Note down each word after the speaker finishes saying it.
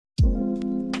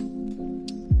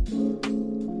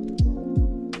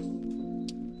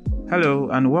Hello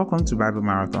and welcome to Bible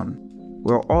Marathon.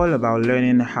 We're all about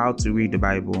learning how to read the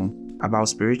Bible, about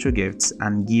spiritual gifts,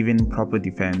 and giving proper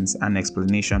defense and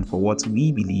explanation for what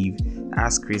we believe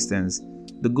as Christians.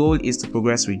 The goal is to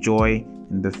progress with joy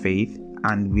in the faith,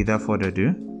 and without further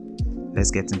ado,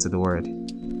 let's get into the Word.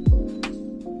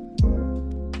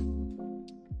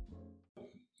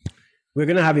 We're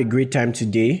going to have a great time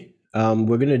today.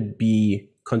 We're going to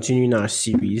be continuing our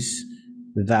series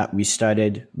that we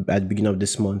started at the beginning of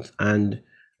this month. And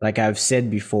like I've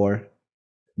said before,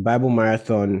 Bible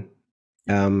Marathon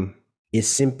is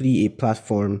simply a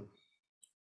platform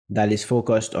that is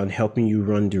focused on helping you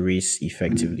run the race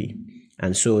effectively.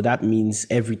 And so that means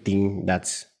everything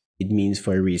that it means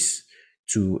for a race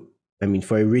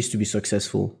for a race to be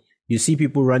successful. You see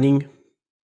people running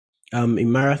a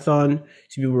marathon,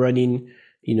 see people running,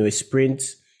 a sprint,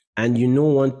 and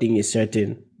one thing is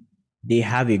certain: they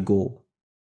have a goal.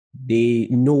 They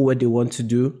know what they want to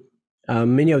do.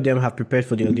 Many of them have prepared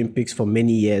for the Olympics for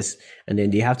many years, and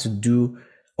then they have to do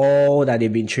all that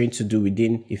they've been trained to do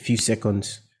within a few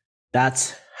seconds.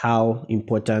 That's how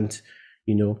important,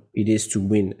 it is to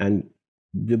win. And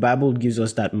the Bible gives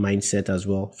us that mindset as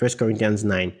well. 1 Corinthians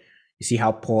 9, you see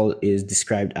how Paul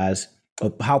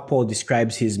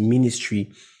describes his ministry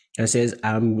and says,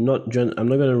 I'm not going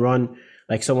to run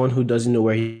like someone who doesn't know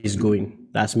where he's going.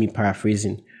 That's me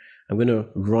paraphrasing. I'm going to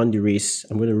run the race.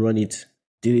 I'm going to run it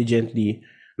diligently.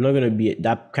 I'm not going to be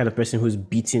that kind of person who's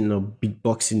beating or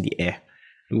beatboxing the air.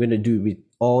 I'm going to do it with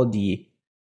all the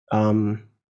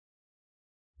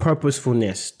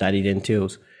purposefulness that it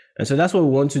entails. And so that's what we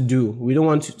want to do. We don't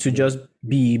want to just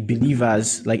be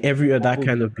believers like every other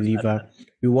kind of believer.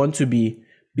 We want to be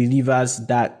believers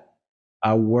that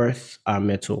are worth our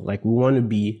mettle. Like, we want to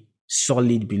be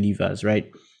solid believers,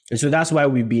 right? And so that's why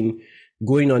we've been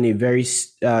going on a very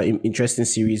interesting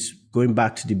series, going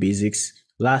back to the basics.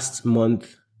 Last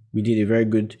month, we did a very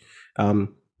good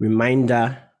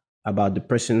reminder about the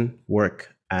person,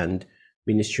 work, and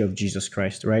ministry of Jesus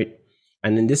Christ, right?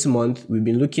 And in this month, we've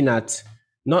been looking at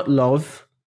not love,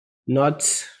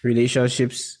 not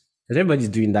relationships, because everybody's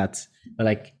doing that.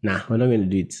 But we're not going to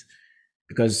do it,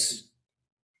 because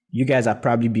you guys are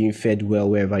probably being fed well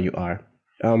wherever you are.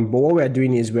 But what we're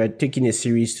doing is we're taking a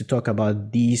series to talk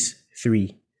about these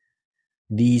three,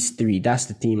 that's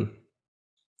the theme.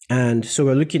 And so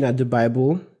we're looking at the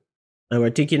Bible, and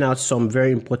we're taking out some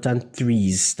very important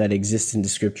threes that exist in the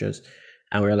scriptures.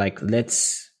 And we're like,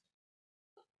 let's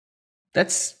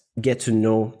get to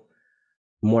know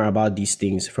more about these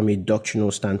things from a doctrinal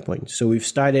standpoint. So we've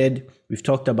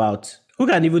talked about, who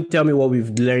can even tell me what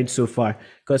we've learned so far?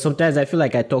 Because sometimes I feel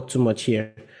like I talk too much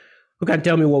here. Who can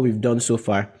tell me what we've done so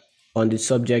far on the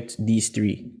subject, these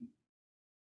three?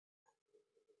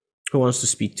 Who wants to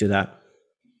speak to that?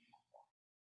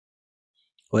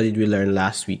 What did we learn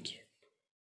last week?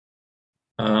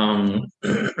 So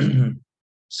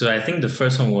I think the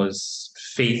first one was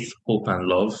faith, hope, and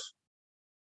love.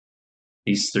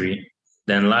 These three.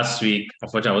 Then last week,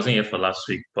 unfortunately, I wasn't here for last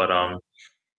week, but I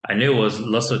knew it was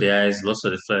lust of the eyes, lust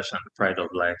of the flesh, and the pride of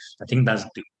life. I think that's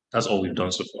all we've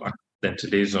done so far. Then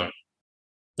today's one.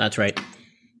 That's right.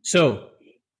 So,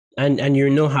 and you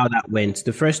know how that went.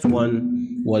 The first one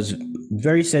was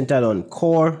very centered on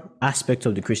core aspects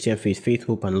of the Christian faith,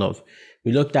 hope, and love.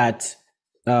 We looked at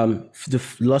the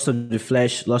lust of the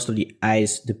flesh, lust of the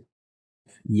eyes,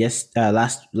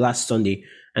 last Sunday,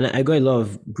 and I got a lot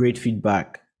of great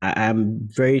feedback. I'm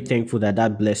very thankful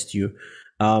that blessed you.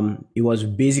 It was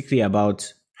basically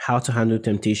about how to handle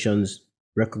temptations,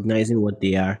 recognizing what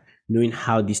they are, knowing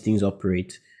how these things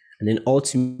operate, and then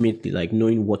ultimately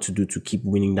knowing what to do to keep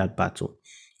winning that battle.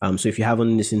 So if you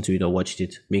haven't listened to it or watched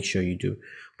it, make sure you do.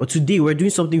 But today we're doing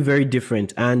something very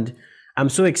different, and I'm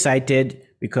so excited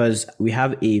because we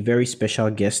have a very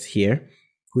special guest here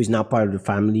who is now part of the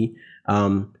family.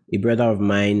 A brother of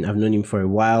mine, I've known him for a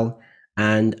while,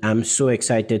 and I'm so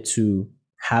excited to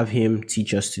have him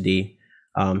teach us today.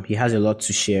 He has a lot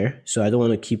to share, so I don't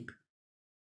want to keep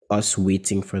us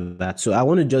waiting for that. So I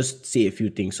want to just say a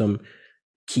few things, some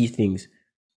key things.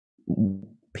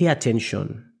 Pay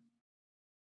attention.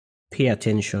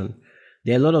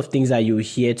 There are a lot of things that you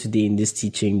hear today in this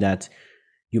teaching that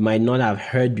you might not have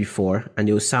heard before, and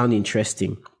they will sound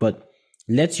interesting, but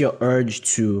let your urge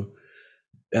to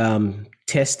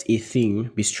test a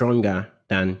thing be stronger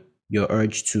than your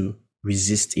urge to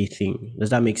resist a thing. Does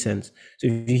that make sense? So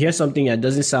if you hear something that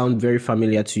doesn't sound very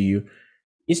familiar to you,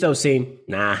 instead of saying,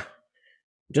 nah,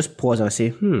 just pause and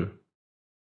say,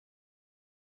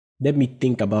 let me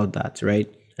think about that, right?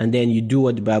 And then you do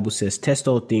what the Bible says: test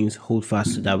all things, hold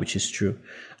fast to that which is true.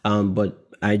 But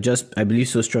I believe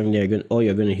so strongly all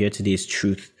you're going to hear today is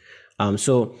truth.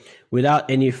 So without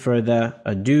any further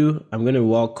ado, I'm going to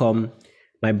welcome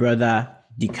my brother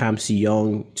Dikamsi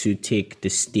Young to take the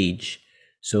stage.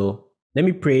 So let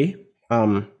me pray,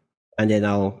 and then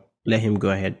I'll let him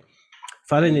go ahead.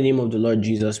 Father, in the name of the Lord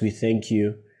Jesus, we thank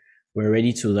you. We're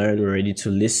ready to learn. We're ready to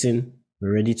listen.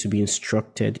 We're ready to be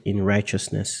instructed in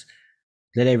righteousness.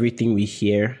 Let everything we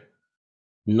hear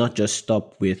not just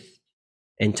stop with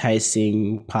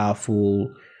enticing,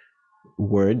 powerful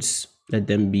words. Let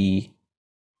them be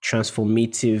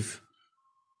transformative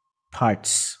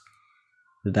parts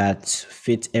that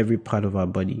fit every part of our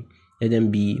body. Let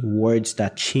them be words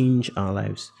that change our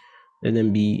lives. Let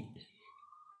them be,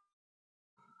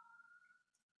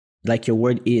 like your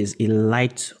word is, a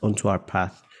light unto our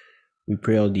path. We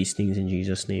pray all these things in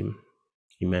Jesus' name.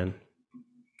 Amen.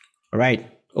 All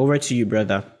right, over to you,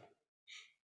 brother.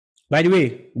 By the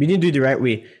way, we didn't do it the right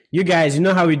way. You guys, you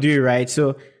know how we do it, right?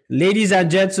 So, ladies and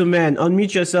gentlemen,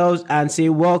 unmute yourselves and say,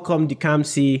 welcome,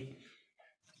 Dikamsi.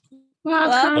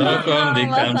 Welcome,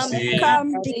 Dikamsi.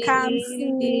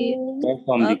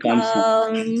 Welcome, Dikamsi.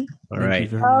 All Thank you right.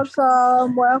 very much.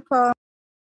 Welcome.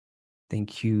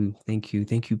 Thank you,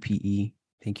 PE.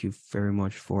 Thank you very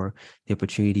much for the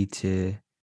opportunity to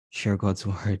share God's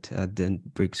word and then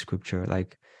break scripture.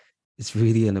 Like, it's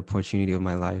really an opportunity of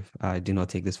my life. I do not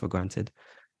take this for granted.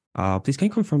 Please, can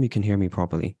you confirm you can hear me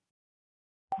properly?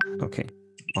 Okay,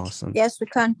 awesome. Yes, we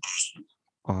can.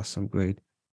 Awesome, great.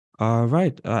 All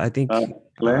right, I think.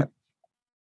 Clear?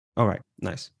 All right,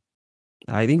 nice.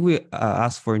 I think we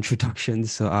asked for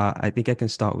introductions, so I think I can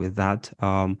start with that.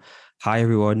 Hi,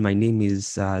 everyone. My name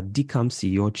is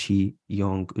Dikamsi Yochi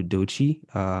Young Udochi.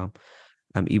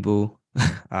 I'm Igbo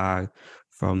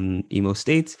from Imo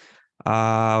State.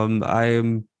 For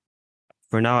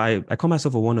now, I call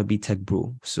myself a wannabe tech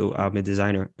bro. So I'm a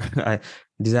designer.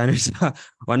 Designers,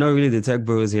 we're not really the tech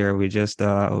bros here. We just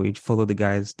we follow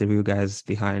the real guys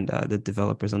behind the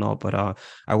developers and all. But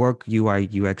I work UI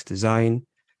UX design.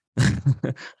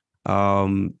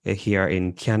 Here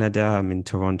in Canada. I'm in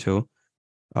Toronto.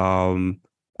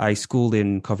 I schooled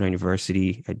in Covenant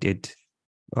University. I did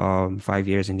 5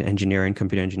 years in engineering,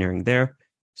 computer engineering there.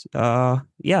 So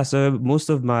most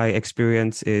of my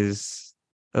experience is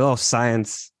a lot of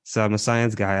science. So I'm a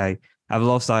science guy. I've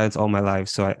loved science all my life.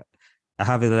 So I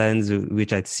have a lens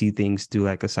which I see things through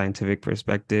like a scientific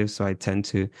perspective. So I tend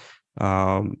to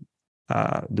the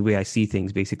way I see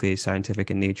things basically is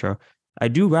scientific in nature. I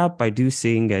do rap, I do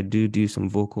sing, I do some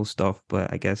vocal stuff,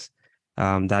 but I guess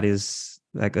that is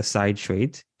like a side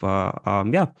trait. But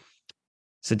yeah.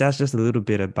 So that's just a little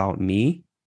bit about me.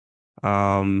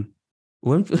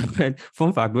 When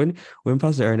fun fact, when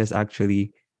Pastor Ernest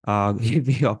actually hit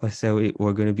me up, I said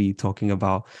we're going to be talking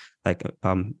about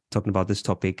this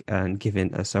topic and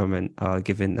giving a sermon,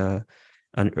 giving a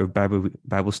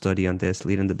Bible study on this,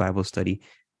 leading the Bible study.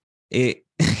 It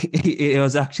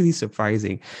was actually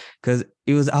surprising because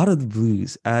it was out of the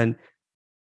blues, and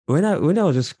when I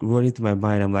was just running through my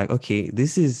mind, I'm like, okay,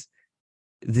 this is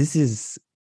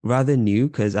rather new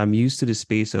because I'm used to the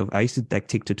space of I used to like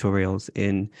take tutorials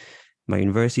in my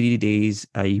university days.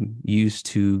 I'm used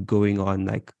to going on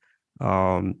like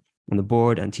on the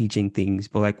board and teaching things,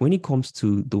 but like when it comes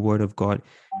to the word of God,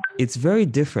 it's very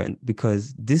different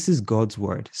because this is God's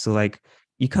word. So like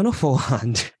you cannot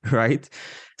forehand, right?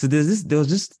 So there was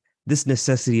just this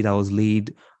necessity that was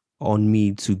laid on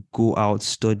me to go out,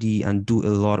 study, and do a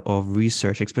lot of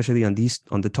research, especially on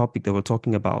the topic that we're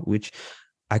talking about, which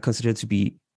I consider to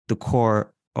be the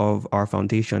core of our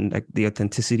foundation, like the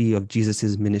authenticity of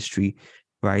Jesus's ministry,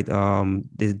 right?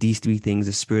 These three things: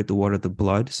 the spirit, the water, the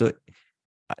blood. So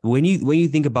when you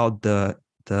think about the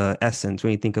essence,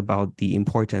 when you think about the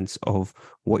importance of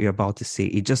what you're about to say,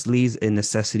 it just lays a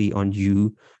necessity on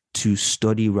you to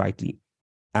study rightly.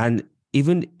 And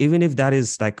even if that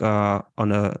is like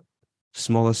on a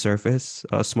smaller surface,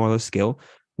 a smaller scale,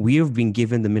 we have been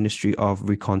given the ministry of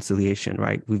reconciliation,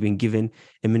 right? We've been given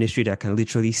a ministry that can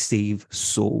literally save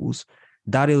souls.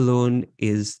 That alone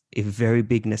is a very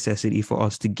big necessity for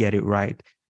us to get it right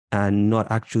and not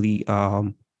actually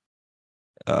to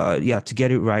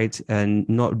get it right and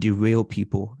not derail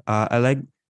people. I like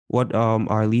what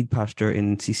our lead pastor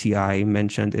in CCI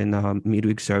mentioned in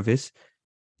midweek service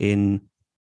in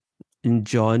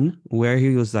John, where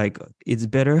he was like, it's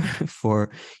better for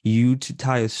you to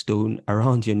tie a stone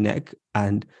around your neck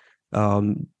and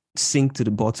sink to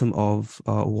the bottom of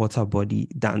a water body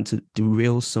than to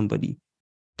derail somebody,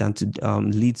 than to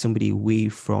lead somebody away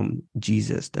from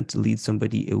Jesus, than to lead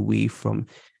somebody away from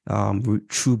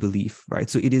true belief, right?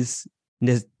 So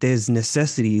there's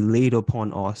necessity laid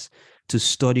upon us to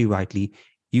study rightly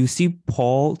You see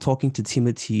Paul talking to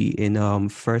Timothy in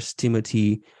 1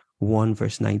 Timothy 1,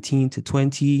 verse 19 to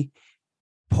 20.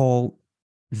 Paul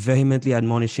vehemently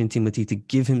admonishing Timothy to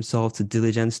give himself to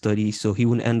diligent study so he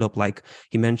wouldn't end up like,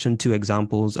 he mentioned two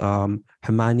examples,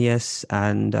 Hermanius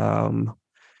and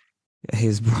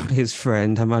his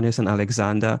friend Hermanius and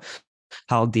Alexander,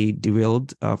 how they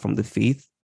derailed from the faith,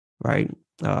 right?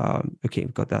 Okay,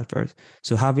 we've got that verse.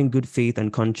 So having good faith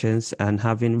and conscience and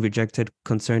having rejected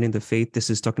concerning the faith, this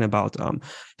is talking about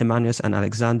Hermanius and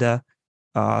Alexander.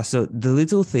 So the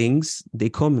little things, they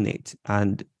culminate.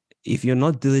 And if you're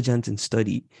not diligent in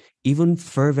study, even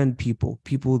fervent people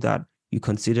that you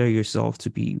consider yourself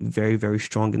to be very, very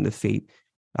strong in the faith,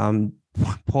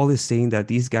 Paul is saying that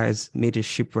these guys made a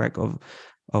shipwreck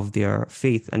of their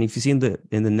faith. And if you see in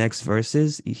the next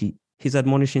verses, he's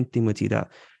admonishing Timothy that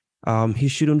he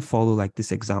shouldn't follow like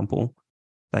this example,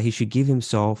 that he should give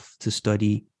himself to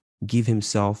study, give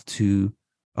himself to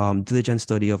diligent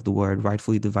study of the word,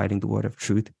 rightfully dividing the word of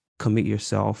truth, commit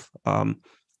yourself,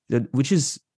 which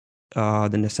is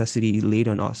the necessity laid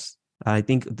on us. I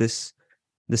think the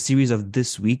series of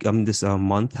this week, this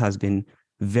month has been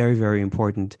very, very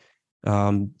important,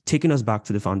 taking us back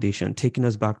to the foundation, taking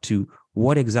us back to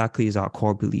what exactly is our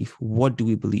core belief. What do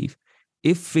we believe?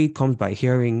 If faith comes by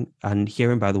hearing and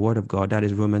hearing by the word of God, that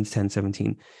is Romans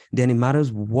 10:17, then it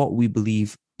matters what we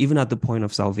believe, even at the point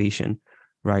of salvation,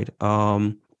 right?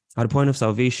 At the point of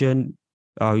salvation,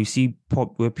 you see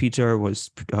where Peter was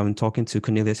talking to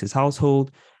Cornelius, his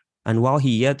household, and while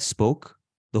he yet spoke,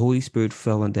 the Holy Spirit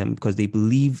fell on them because they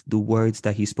believed the words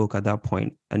that he spoke at that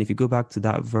point. And if you go back to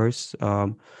that verse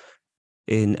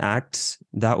in Acts,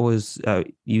 that was,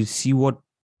 you see what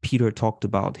Peter talked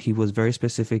about. He was very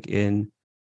specific in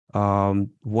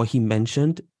what he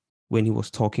mentioned when he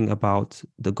was talking about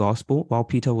the gospel while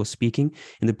Peter was speaking.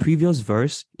 In the previous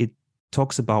verse, it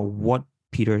talks about what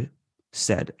Peter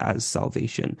said as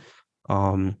salvation. If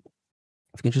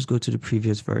you can just go to the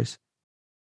previous verse.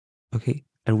 Okay.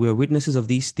 And we are witnesses of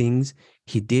these things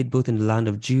he did both in the land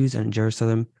of Jews and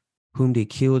Jerusalem, whom they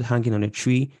killed hanging on a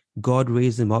tree. God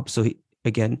raised him up. So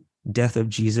again, death of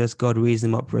Jesus, God raised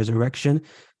him up, resurrection,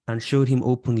 and showed him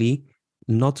openly,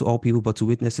 not to all people, but to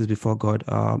witnesses before God,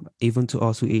 even to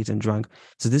us who ate and drank.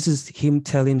 So this is him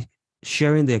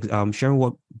sharing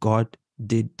what God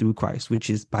did through Christ, which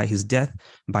is by his death,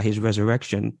 by his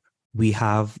resurrection, we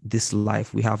have this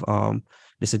life, we have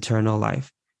this eternal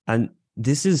life. And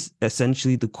this is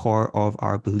essentially the core of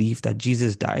our belief that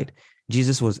Jesus died.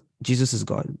 Jesus is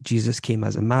God. Jesus came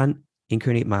as a man,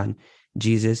 incarnate man.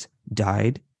 Jesus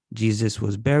died. Jesus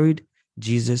was buried.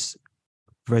 Jesus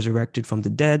resurrected from the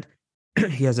dead.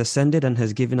 He has ascended and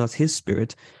has given us his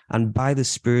spirit. And by the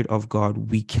Spirit of God,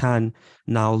 we can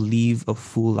now live a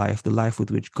full life, the life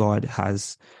with which God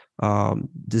has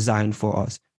designed for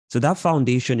us. So that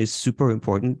foundation is super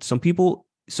important. Some people,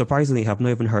 surprisingly, have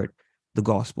not even heard the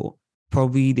gospel.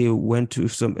 Probably they went to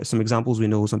some examples. We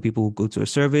know some people go to a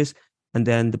service and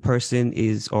then the person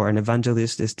or an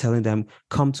evangelist is telling them,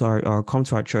 come to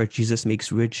our church. Jesus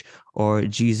makes rich, or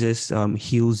Jesus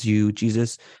heals you.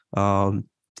 Jesus,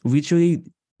 literally,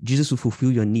 Jesus will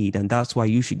fulfill your need. And that's why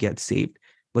you should get saved.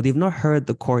 But they've not heard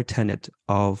the core tenet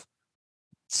of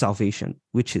salvation,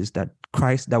 which is that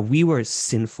we were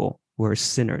sinful, we're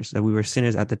sinners, that we were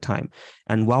sinners at the time.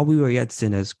 And while we were yet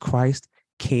sinners, Christ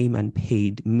came and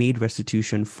made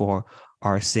restitution for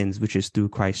our sins, which is through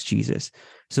Christ Jesus.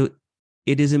 So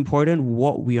it is important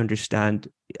what we understand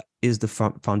is the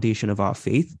foundation of our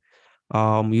faith.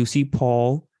 You see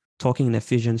Paul talking in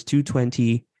Ephesians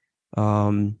 2:20,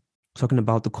 talking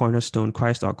about the cornerstone,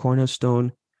 Christ our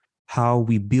cornerstone, how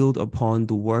we build upon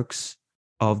the works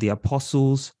of the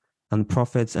apostles and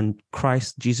prophets, and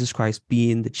Jesus Christ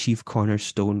being the chief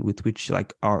cornerstone with which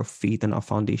like our faith and our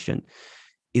foundation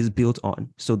is built on.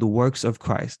 So the works of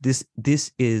Christ, this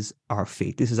is our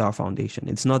faith. This is our foundation.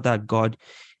 It's not that God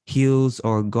heals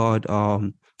or God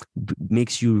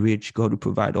makes you rich, God will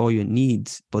provide all your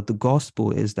needs. But the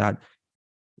gospel is that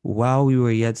while we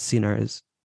were yet sinners,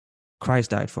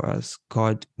 Christ died for us.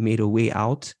 God made a way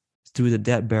out through the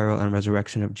death, burial, and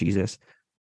resurrection of Jesus.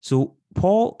 So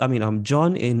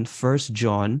John in 1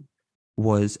 John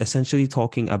was essentially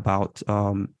talking about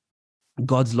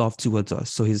God's love towards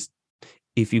us. So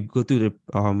if you go through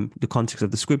the context of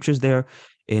the scriptures there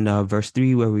in verse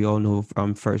 3, where we all know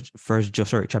from chapter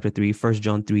 3, 1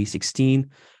 John 3:16,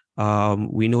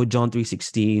 we know John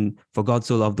 3:16, for God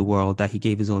so loved the world that he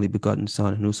gave his only begotten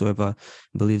son, and whosoever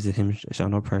believes in him shall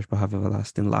not perish but have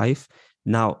everlasting life.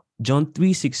 Now, John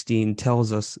 3:16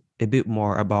 tells us a bit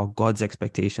more about God's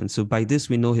expectations. So by this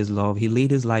we know his love. He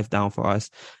laid his life down for us.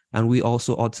 and we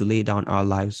also ought to lay down our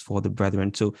lives for the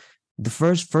brethren. So the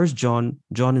first John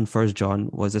in First John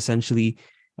was essentially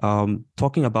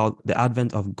talking about the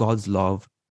advent of God's love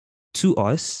to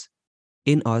us,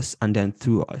 in us, and then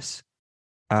through us.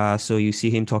 So you see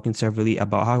him talking severally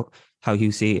about how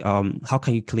you say, how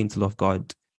can you claim to love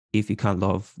God if you can't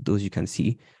love those you can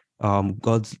see?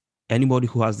 Anybody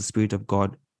who has the Spirit of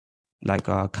God,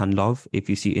 can love. If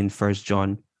you see in First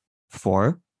John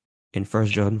 4,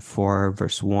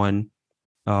 verse 1,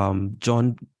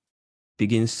 John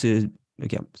begins to,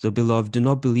 again, so beloved, do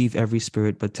not believe every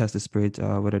spirit, but test the spirit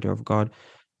whether they're of God.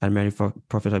 And many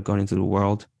prophets have gone into the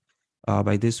world.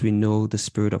 By this we know the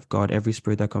Spirit of God, every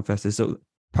spirit that confesses. So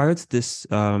prior to this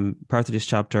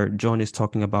chapter, John is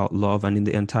talking about love, and in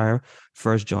the entire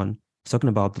First John, he's talking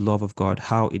about the love of God,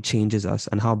 how it changes us,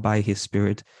 and how by His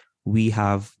Spirit we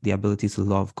have the ability to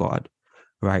love God,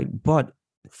 right? But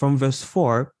from verse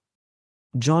 4,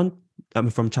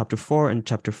 from chapter 4 and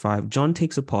chapter 5, John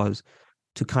takes a pause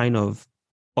to kind of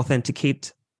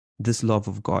authenticate this love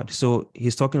of God. So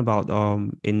he's talking about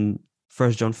in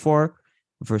First John 4,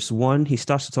 verse 1, he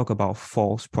starts to talk about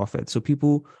false prophets. So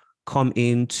people come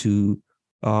into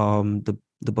the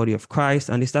body of Christ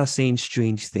and they start saying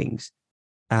strange things.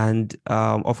 And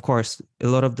of course, a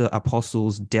lot of the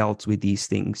apostles dealt with these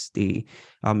things.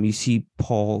 You see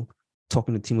Paul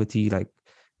talking to Timothy, like,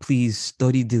 please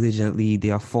study diligently.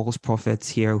 There are false prophets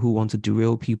here who want to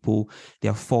derail people.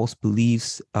 There are false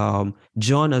beliefs.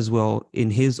 John as well, in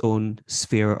his own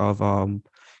sphere of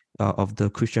the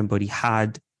Christian body,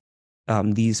 had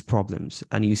these problems.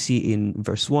 And you see in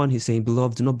verse 1, he's saying,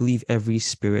 beloved, do not believe every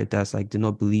spirit. That's like, do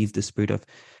not believe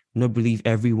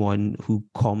everyone who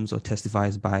comes or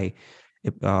testifies by,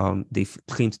 they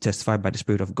claim to testify by the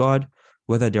Spirit of God,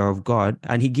 whether they're of God.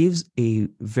 And he gives a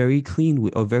very clean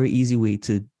way, a very easy way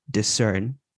to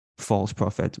discern false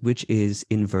prophet, which is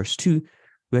in verse 2,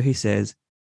 where he says,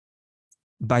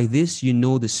 by this you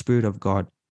know the Spirit of God.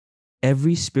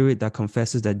 Every spirit that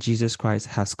confesses that Jesus Christ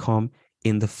has come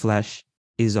in the flesh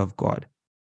is of God.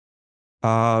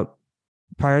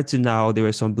 Prior to now, there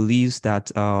were some beliefs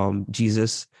that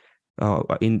Jesus,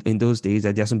 in those days,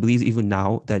 that there are some beliefs even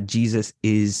now that Jesus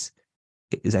is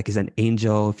an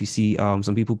angel. If you see,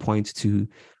 some people point to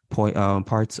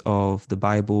parts of the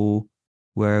Bible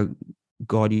where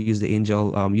God used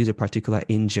a particular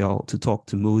angel to talk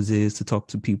to Moses, to talk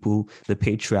to people, the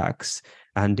patriarchs,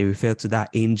 and they refer to that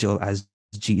angel as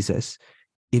Jesus.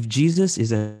 If Jesus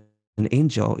is an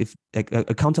angel, if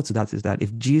a counter to that is that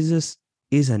if Jesus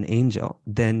is an angel,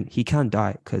 then he can't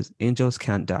die, because angels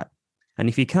can't die. And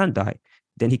if he can't die,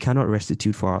 then he cannot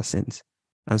restitute for our sins.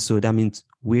 And so that means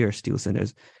we are still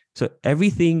sinners. So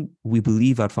everything we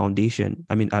believe at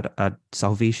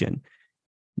salvation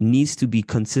needs to be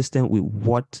consistent with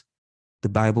what the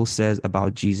Bible says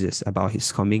about Jesus, about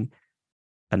his coming,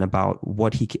 and about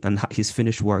what his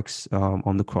finished works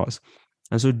on the cross.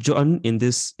 And so John, in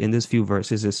this few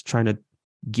verses, is trying to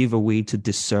give a way to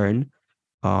discern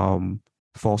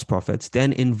false prophets.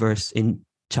 Then in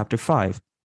chapter 5,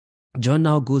 John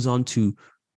now goes on to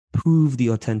prove the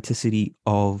authenticity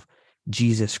of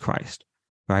Jesus Christ,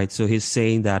 right? So he's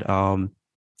saying that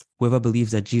whoever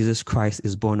believes that Jesus Christ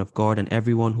is born of God, and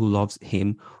everyone who loves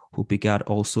him who begat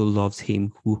also loves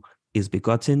him who is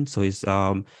begotten. So he's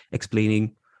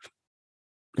explaining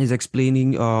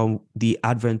the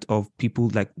advent of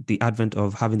people, like the advent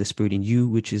of having the Spirit in you,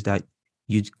 which is that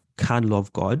you can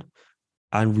love God.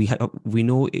 And we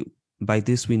know it, by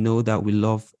this we know that we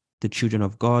love the children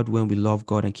of God when we love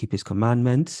God and keep his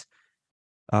commandments.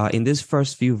 In these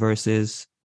first few verses,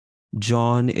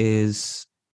 John is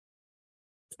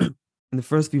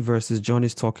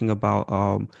talking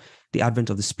about the advent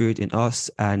of the Spirit in us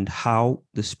and how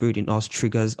the Spirit in us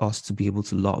triggers us to be able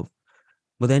to love.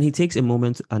 But then he takes a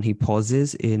moment and he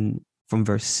pauses from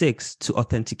verse 6 to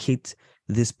authenticate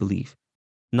this belief.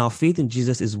 Now, faith in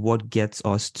Jesus is what gets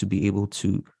us to be able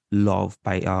to love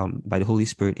by the Holy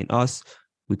Spirit in us.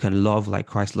 We can love like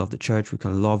Christ loved the church. We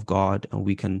can love God, and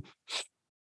we can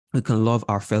love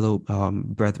our fellow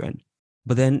brethren.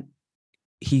 But then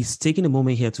he's taking a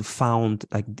moment here to found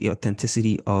like the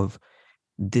authenticity of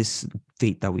this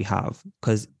faith that we have,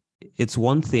 because it's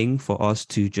one thing for us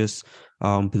to just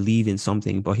believe in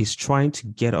something, but he's trying to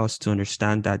get us to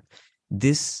understand that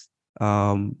this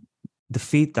the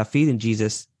faith in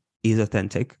Jesus is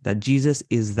authentic, that Jesus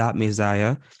is that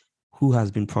Messiah who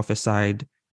has been prophesied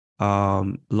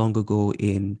long ago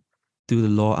through the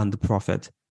law and the prophet.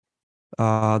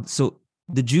 So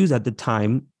the Jews at the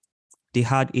time, they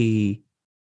had the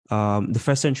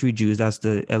first century Jews, that's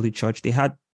the early church, they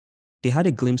had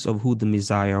a glimpse of who the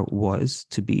Messiah was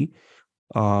to be.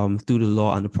 through the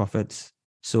law and the prophets.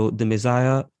 So the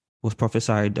Messiah was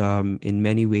prophesied in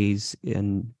many ways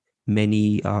in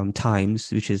many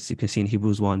times, which is, you can see in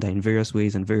Hebrews 1, that in various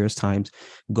ways and various times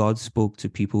God spoke to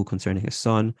people concerning his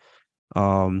son.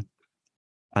 And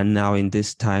now in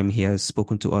this time, he has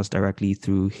spoken to us directly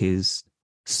through his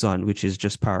son, which is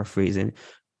just paraphrasing.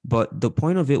 But the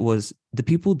point of it was the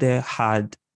people there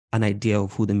had an idea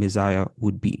of who the Messiah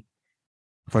would be.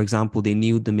 For example, they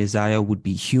knew the Messiah would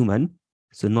be human,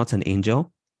 so not an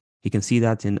angel. You can see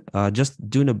that in just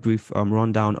doing a brief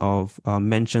rundown of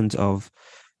mentions of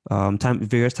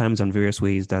various times and various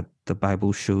ways that the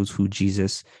Bible shows who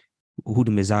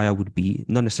the Messiah would be.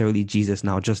 Not necessarily Jesus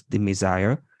now, just the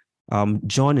Messiah.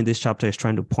 John in this chapter is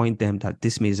trying to point them that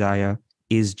this Messiah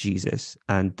is Jesus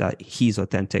and that he's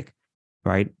authentic,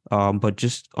 right? But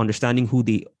just understanding who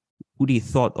they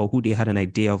thought or who they had an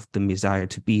idea of the Messiah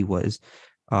to be was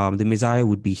the Messiah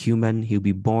would be human. He'll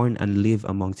be born and live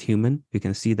amongst human. We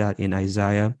can see that in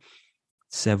Isaiah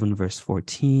 7 verse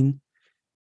 14.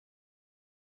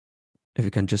 If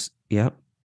you can just, yeah.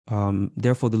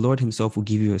 Therefore, the Lord himself will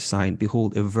give you a sign.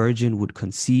 Behold, a virgin would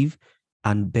conceive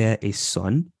and bear a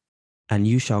son, and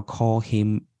you shall call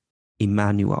him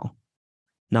Emmanuel.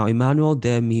 Now, Emmanuel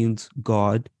there means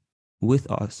God with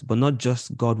us, but not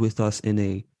just God with us in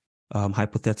a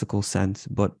hypothetical sense,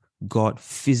 but God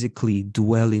physically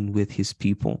dwelling with his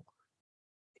people.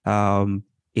 In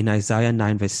Isaiah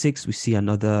 9 verse 6, we see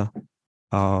another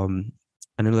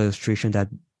illustration that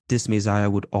this Messiah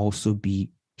would also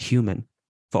be human.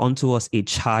 For unto us a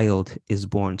child is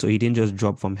born. So he didn't just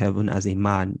drop from heaven as a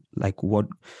man, like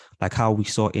how we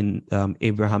saw in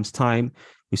Abraham's time.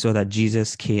 We saw that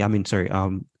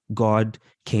God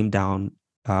came down.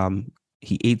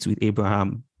 He ate with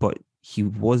Abraham, but he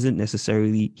wasn't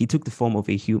necessarily, he took the form of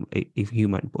a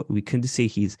human, but we couldn't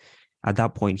say at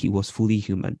that point, he was fully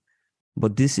human.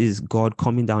 But this is God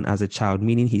coming down as a child,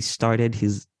 meaning he started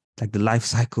the life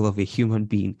cycle of a human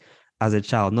being as a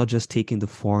child, not just taking the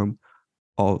form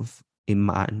of a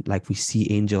man like we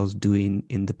see angels doing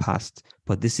in the past,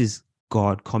 but this is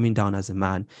God coming down as a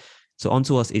man. So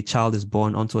unto us a child is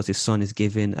born, unto us a son is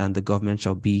given, and the government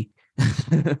shall be.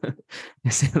 I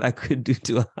said I could do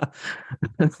to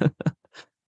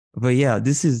but yeah,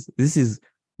 this is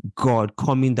God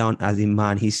coming down as a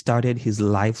man. He started his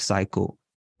life cycle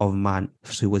of man.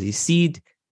 So he was a seed,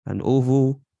 an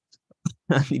oval,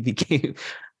 and he became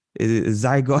a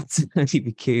zygote, and he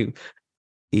became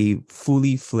a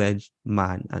fully fledged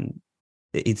man. And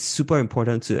it's super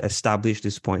important to establish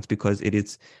this point, because it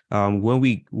is when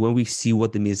we see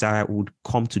what the Messiah would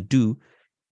come to do,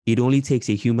 it only takes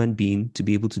a human being to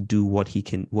be able to do what he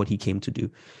came to do.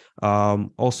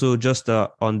 Also, just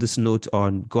on this note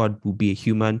on God will be a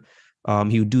human,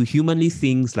 he'll do humanly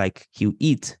things like he'll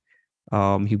eat.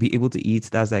 He'll be able to eat.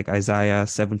 That's like Isaiah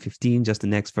 7:15, just the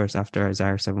next verse after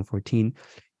Isaiah 7:14.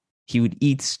 He would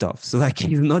eat stuff. So like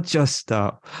he's not just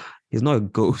he's not a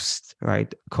ghost,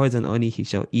 right? Cords and honey he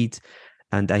shall eat,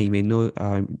 and that he may know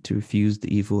to refuse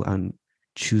the evil and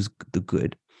choose the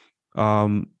good.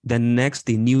 Then next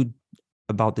they knew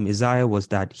about the Messiah was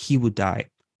that he would die.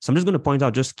 So I'm just going to point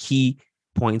out just key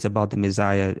points about the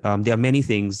Messiah. There are many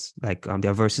things, like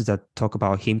there are verses that talk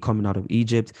about him coming out of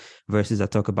Egypt, verses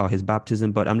that talk about his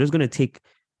baptism, but I'm just going to take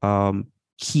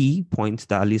key points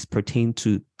that at least pertain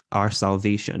to our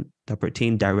salvation, that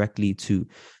pertain directly to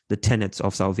the tenets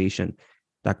of salvation.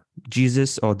 That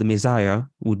Jesus or the Messiah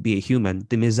would be a human.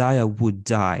 The Messiah would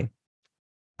die.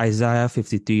 Isaiah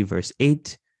 53 verse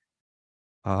 8,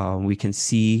 we can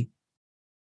see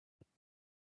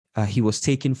he was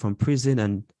taken from prison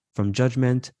and from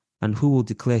judgment, and who will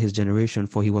declare his generation?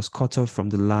 For he was cut off from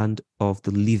the land of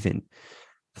the living.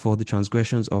 For the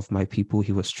transgressions of my people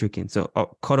he was stricken. So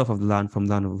cut off of the land, from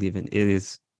land of living.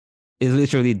 It's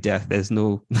literally death. There's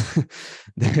no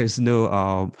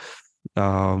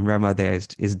Rama there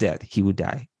is death. He would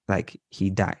die. Like he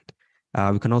died.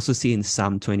 We can also see in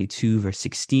Psalm 22 verse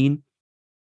 16.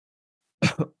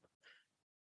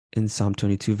 In Psalm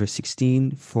 22 verse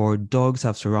 16, for dogs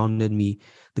have surrounded me,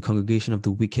 the congregation of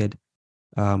the wicked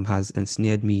has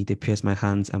ensnared me, they pierced my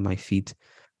hands and my feet.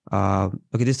 Okay,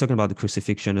 this is talking about the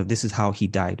crucifixion. Of this is how he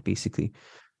died, basically.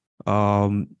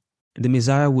 The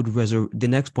Messiah would the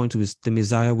next point was the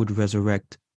Messiah would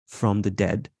resurrect from the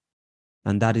dead.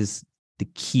 And that is the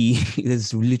key.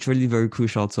 It's literally very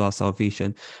crucial to our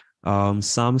salvation.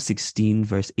 Psalm 16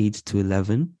 verse 8 to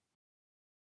 11.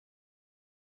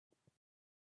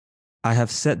 I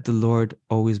have set the Lord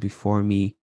always before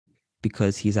me,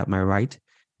 because he's at my right.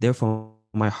 Therefore,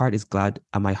 my heart is glad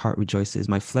and my heart rejoices.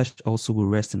 My flesh also will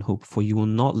rest in hope, for you will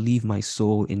not leave my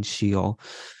soul in Sheol.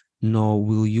 nor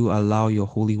will you allow your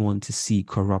Holy One to see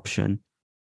corruption.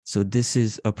 So this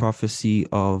is a prophecy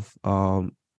of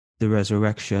the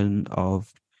resurrection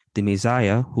of the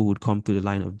Messiah who would come through the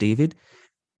line of David.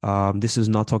 This is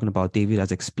not talking about David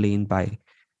as explained by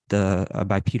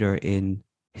Peter in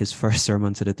his first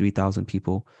sermon to the 3,000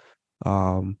 people.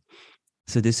 So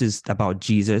this is about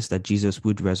Jesus, that Jesus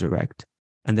would resurrect.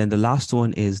 And then the last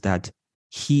one is that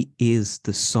he is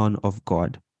the Son of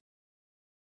God.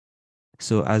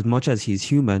 So as much as he's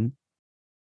human,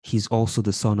 he's also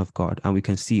the Son of God. And we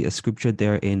can see a scripture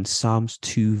there in Psalms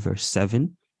 2, verse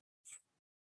 7.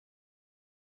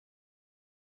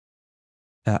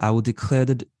 I will declare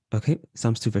that,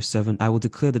 Psalms 2, verse 7. I will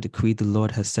declare the decree the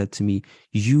Lord has said to me,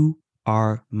 you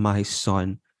are my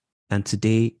son, and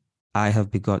today I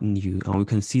have begotten you. And we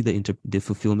can see the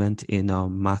fulfillment in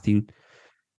Matthew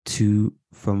 2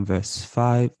 from verse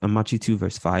 5, Matthew 2,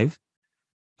 verse 5,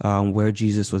 where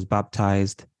Jesus was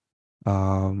baptized.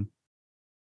 Not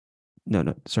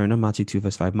Matthew 2,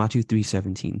 verse 5, Matthew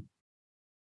 3:17.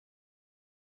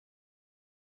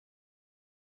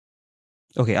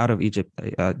 Okay, out of Egypt,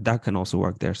 that can also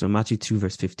work there. So Matthew 2,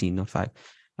 verse 15, not 5.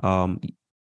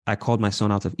 I called my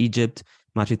son out of Egypt,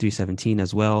 Matthew 3:17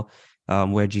 as well,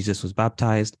 where Jesus was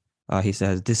baptized. He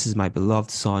says, this is my beloved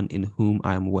son in whom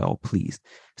I am well pleased.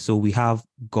 So we have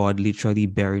God literally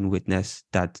bearing witness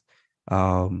that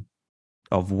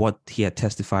of what he had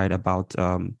testified about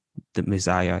the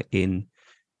Messiah in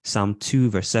Psalm 2,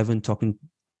 verse 7,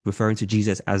 referring to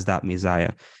Jesus as that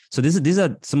Messiah. So these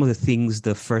are some of the things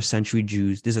the first century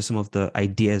Jews, these are some of the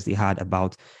ideas they had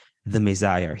about the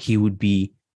Messiah. He would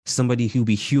be somebody who would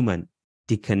be human.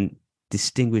 They can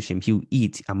distinguish him. He would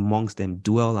eat amongst them,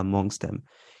 dwell amongst them.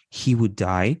 He would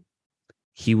die.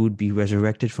 He would be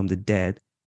resurrected from the dead.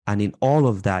 And in all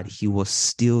of that, he was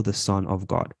still the Son of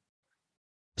God.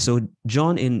 So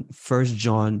John in 1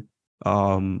 John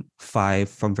 5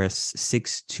 from verse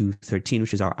 6 to 13,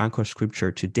 which is our anchor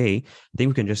scripture today. I think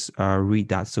we can just read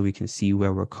that so we can see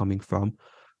where we're coming from.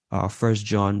 1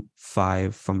 John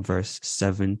 5 from verse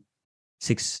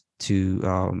 6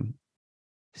 to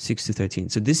 13.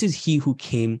 So this is he who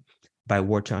came by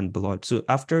water and blood. So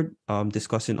after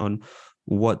discussing on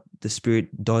what the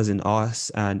Spirit does in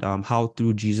us and how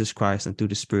through Jesus Christ and through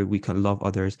the Spirit we can love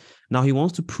others, now he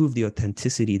wants to prove the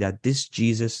authenticity that this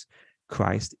Jesus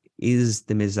Christ is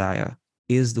the Messiah,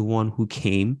 is the one who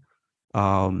came,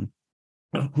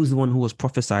 who's the one who was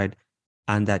prophesied,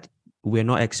 and that we're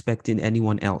not expecting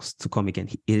anyone else to come again.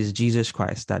 It is Jesus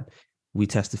Christ that we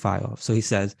testify of. So he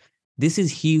says, this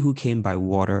is he who came by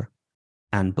water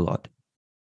and blood.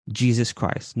 Jesus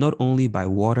Christ, not only by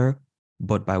water,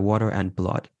 but by water and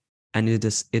blood. And it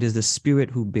is the Spirit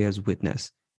who bears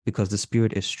witness, because the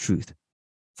Spirit is truth.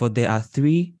 For there are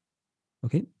three,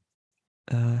 sorry,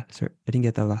 I didn't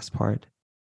get that last part.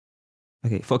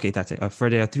 That's it. For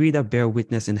there are three that bear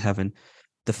witness in heaven,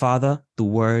 the Father, the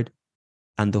Word,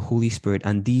 and the Holy Spirit,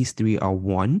 and these three are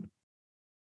one.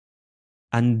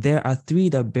 And there are three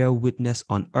that bear witness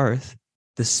on earth,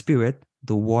 the Spirit,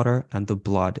 the water, and the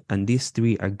blood, and these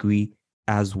three agree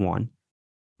as one.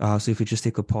 So if we just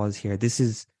take a pause here, this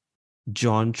is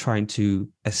John trying to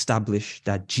establish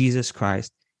that Jesus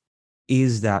Christ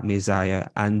is that Messiah,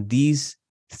 and these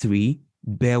three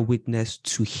bear witness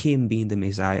to him being the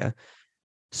Messiah.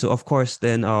 So of course,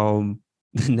 then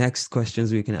the next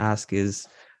questions we can ask is,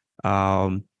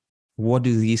 what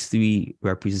do these three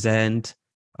represent?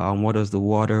 What does the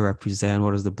water represent?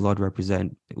 What does the blood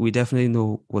represent? We definitely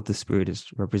know what the Spirit is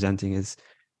representing. Is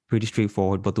pretty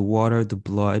straightforward, but the water, the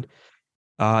blood.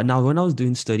 Now, when I was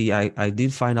doing study, I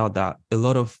did find out that a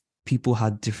lot of people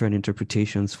had different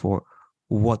interpretations for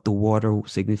what the water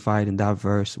signified in that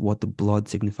verse, what the blood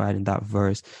signified in that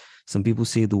verse. Some people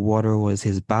say the water was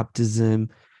his baptism.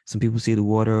 Some people say the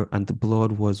water and the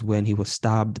blood was when he was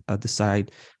stabbed at the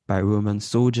side by Roman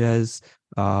soldiers.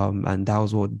 And that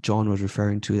was what John was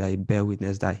referring to, that he bear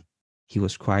witness that he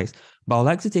was Christ. But I'd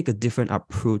like to take a different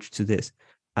approach to this,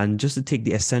 and just to take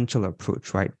the essential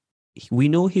approach, right? We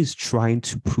know he's trying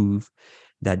to prove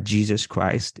that Jesus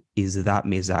Christ is that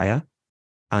Messiah.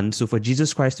 And so for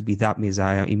Jesus Christ to be that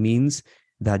Messiah, it means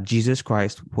that Jesus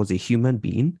Christ was a human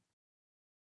being,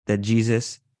 that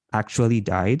Jesus actually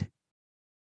died,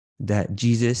 that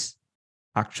Jesus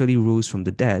actually rose from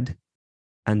the dead,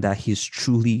 and that he's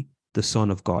truly the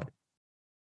Son of God.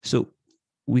 So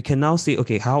we can now say,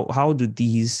 okay, how do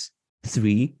these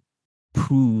three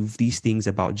prove these things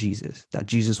about Jesus? That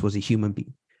Jesus was a human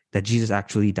being, that Jesus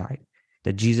actually died,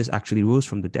 that Jesus actually rose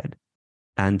from the dead,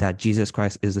 and that Jesus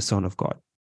Christ is the Son of God.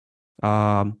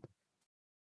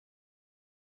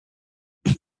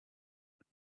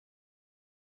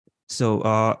 So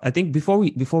I think before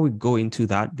we go into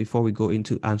that, before we go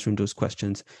into answering those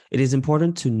questions, it is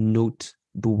important to note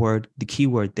the key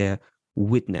word there,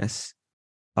 witness.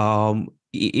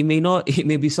 It may not, it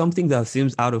may be something that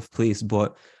seems out of place,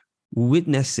 but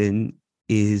witnessing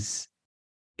is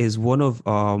one of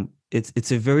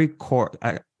it's a very core.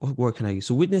 What word can I use?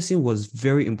 So witnessing was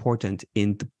very important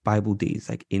in the Bible days,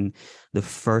 like in the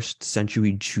first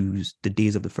century Jews, the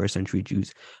days of the first century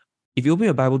Jews. If you open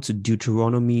your Bible to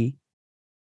Deuteronomy,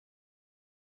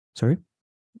 sorry,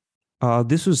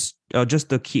 this was just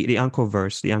the anchor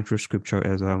verse, the anchor scripture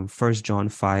is 1 John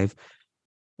 5,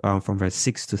 from verse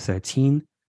 6 to 13,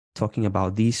 talking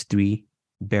about these three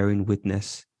bearing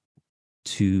witness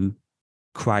to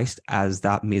Christ as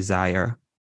that Messiah.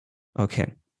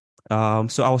 Okay.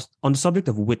 So I was on the subject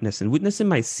of witnessing. Witnessing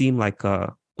might seem like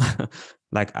why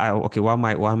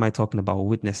am I talking about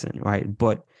witnessing, right?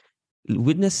 But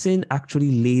witnessing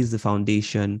actually lays the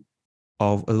foundation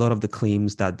of a lot of the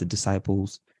claims that the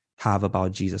disciples have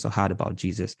about Jesus or had about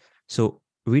Jesus. So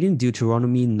reading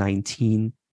Deuteronomy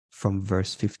 19 from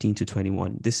verse 15 to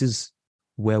 21, this is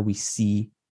where we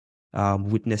see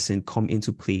witnessing come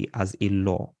into play as a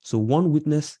law. So one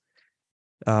witness,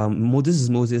 this is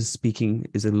Moses speaking,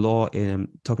 is a law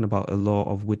talking about a law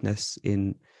of witness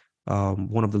in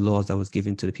one of the laws that was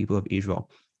given to the people of Israel.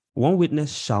 One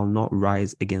witness shall not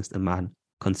rise against a man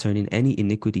concerning any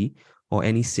iniquity or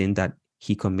any sin that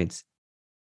he commits.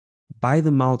 By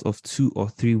the mouth of 2 or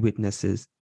 3 witnesses,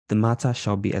 the matter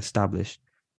shall be established.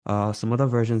 Some other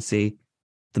versions say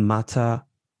the matter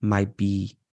might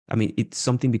be,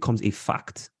 something becomes a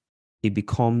fact. It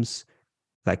becomes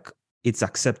like it's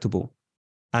acceptable.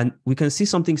 And we can see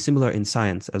something similar in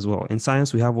science as well. In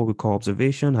science, we have what we call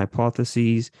observation,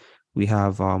 hypotheses, we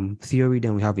have theory,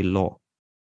 then we have a law.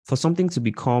 For something to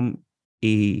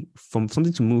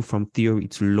move from theory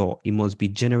to law, it must be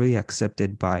generally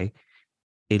accepted by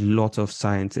a lot of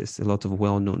scientists, a lot of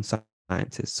well-known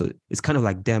scientists. So it's kind of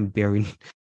like them bearing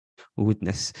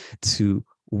witness to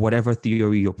whatever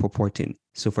theory you're purporting.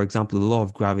 So for example, the law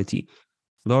of gravity.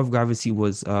 Law of gravity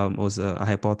was a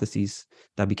hypothesis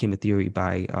that became a theory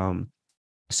by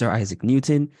Sir Isaac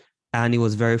Newton, and it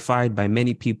was verified by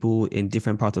many people in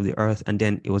different parts of the earth, and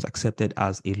then it was accepted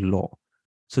as a law.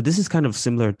 So this is kind of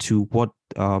similar to what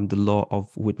the law of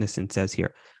witnessing says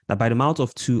here, that by the mouth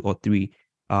of 2 or 3,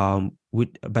 by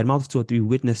the mouth of 2 or 3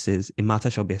 witnesses, a matter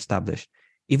shall be established.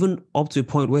 Even up to a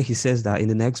point where he says that in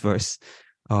the next verse,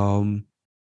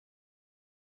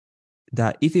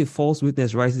 that if a false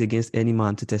witness rises against any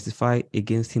man to testify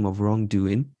against him of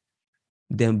wrongdoing,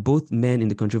 then both men in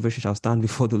the controversy shall stand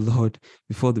before the Lord,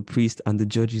 before the priest and the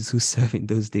judges who serve in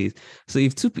those days. So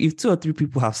if 2 or 3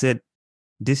 people have said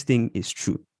this thing is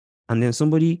true, and then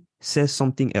somebody says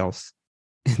something else,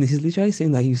 and he's literally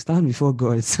saying that you stand before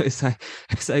God. So it's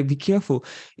like be careful.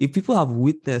 If people have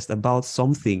witnessed about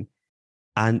something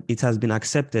and it has been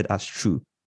accepted as true,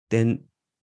 then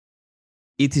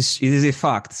it is a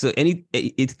fact. So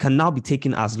it can now be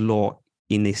taken as law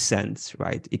in a sense,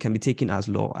 right? It can be taken as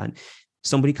law, and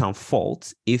somebody can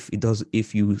fault if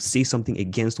you say something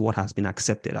against what has been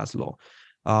accepted as law.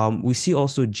 We see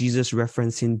also Jesus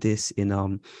referencing this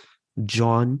in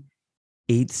John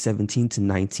 8:17 to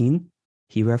 19.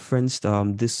 He referenced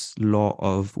this law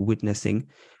of witnessing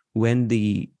when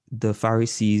the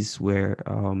Pharisees were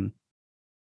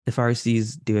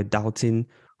they were doubting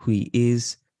who he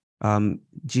is.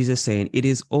 Jesus saying, "It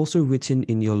is also written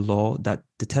in your law that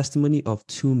the testimony of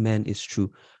 2 men is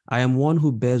true. I am one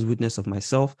who bears witness of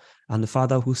myself, and the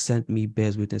Father who sent me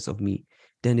bears witness of me."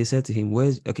 Then they said to him,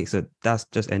 so that's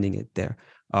just ending it there.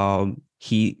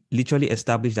 He literally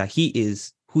established that he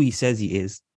is who he says he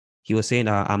is. He was saying,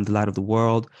 I'm the light of the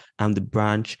world, I'm the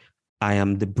branch, I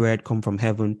am the bread come from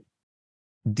heaven.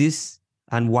 This,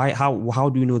 and why, how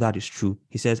do you know that is true?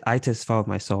 He says, I testify of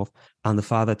myself, and the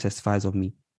Father testifies of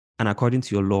me. And according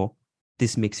to your law,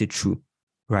 this makes it true,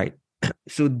 right?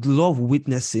 So the law of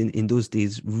witnessing in those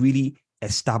days really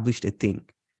established a thing,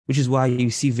 which is why you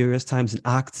see various times in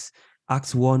Acts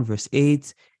 1 verse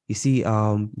 8, you see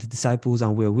the disciples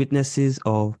and we're witnesses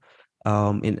of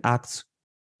in Acts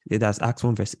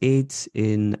 1 verse 8,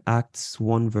 in Acts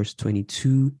 1 verse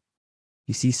 22,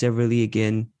 you see severally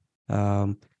again,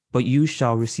 but you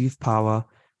shall receive power.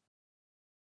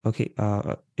 Okay,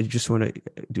 I just want to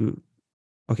do,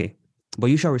 okay. But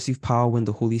you shall receive power when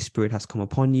the Holy Spirit has come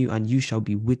upon you, and you shall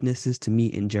be witnesses to me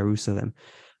in Jerusalem.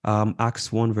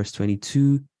 Acts 1 verse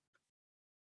 22,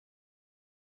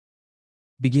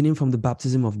 beginning from the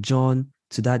baptism of John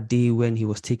to that day when he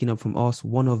was taken up from us,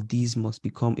 one of these must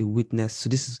become a witness. So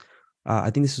this is, I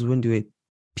think this is when they were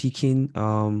picking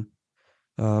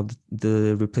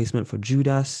the replacement for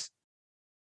Judas.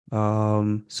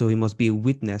 So he must be a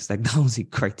witness. Like that was the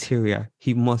criteria.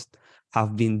 He must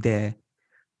have been there,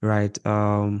 right?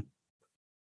 So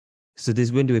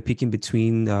this when they were picking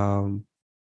between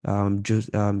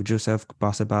Joseph,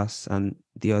 Barsabbas, and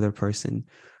the other person,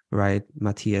 right,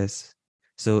 Matthias.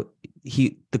 So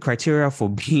the criteria for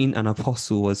being an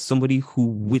apostle was somebody who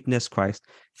witnessed Christ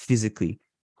physically,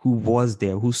 who was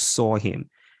there, who saw him.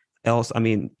 Else, I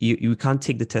mean, you can't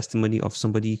take the testimony of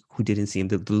somebody who didn't see him.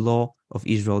 The law of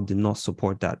Israel did not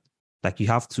support that. Like you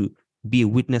have to be a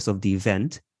witness of the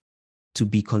event to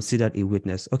be considered a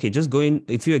witness. Okay, just going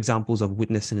a few examples of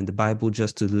witnessing in the Bible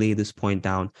just to lay this point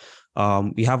down.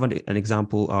 We have an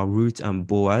example, Ruth and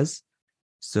Boaz.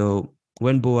 So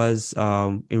when Boaz,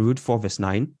 in Ruth 4 verse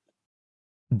 9,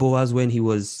 Boaz, when he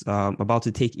was about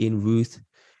to take in Ruth,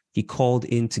 he called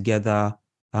in together,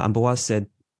 and Boaz said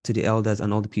to the elders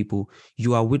and all the people,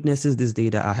 "You are witnesses this day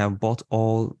that I have bought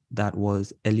all that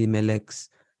was Elimelech's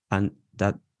and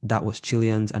that was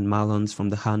Chilion's and Mahlon's from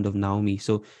the hand of Naomi."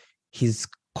 So he's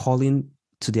calling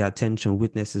to their attention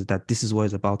witnesses that this is what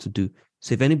he's about to do.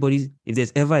 So if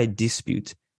there's ever a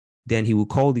dispute, then he will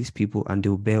call these people and they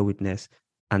will bear witness,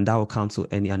 and that will cancel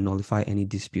and nullify any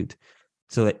dispute.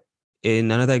 So in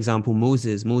another example,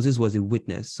 Moses was a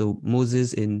witness. So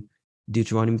Moses in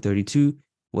Deuteronomy 32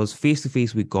 was face to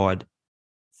face with God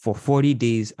for 40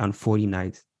 days and 40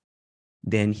 nights.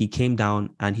 Then he came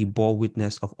down and he bore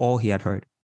witness of all he had heard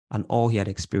and all he had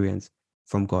experienced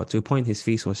from God. To a point, his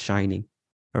face was shining.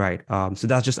 All right. So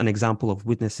that's just an example of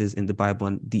witnesses in the Bible,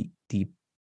 and the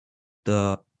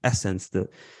essence,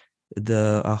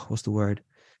 what's the word?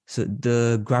 So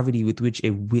the gravity with which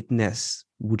a witness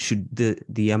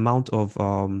the amount of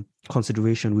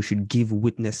consideration we should give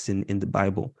witnessing in the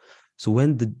Bible. So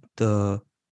when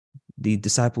the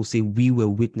disciples say we were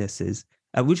witnesses,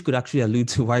 which could actually allude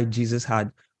to why Jesus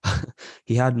had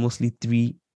he had mostly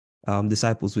 3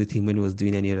 disciples with him when he was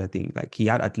doing any other thing. Like he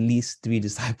had at least 3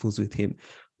 disciples with him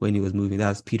when he was moving.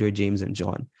 That's Peter, James, and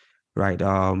John, right?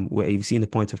 Where you've seen the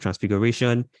point of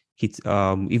transfiguration, he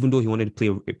even though he wanted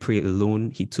to pray alone,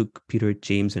 he took Peter,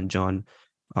 James, and John.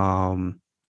 Don't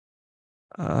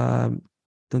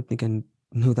think I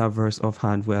know that verse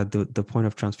offhand where the point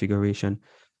of transfiguration.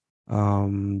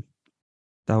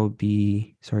 That would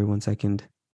be, sorry, one second.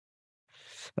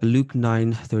 Luke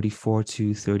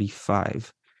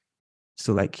 9:34-35.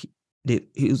 So like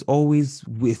he was always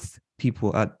with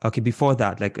people. Before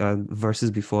that, like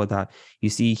verses before that, you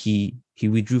see he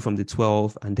withdrew from the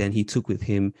 12 and then he took with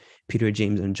him Peter,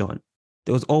 James, and John.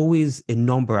 There was always a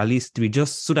number, at least 3,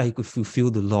 just so that he could fulfill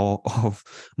the law of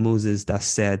Moses that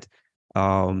said,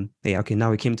 now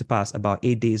it came to pass about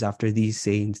 8 days after these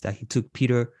sayings that he took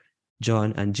Peter,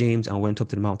 John, and James and went up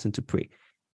to the mountain to pray.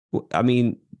 I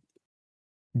mean,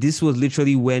 this was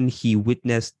literally when he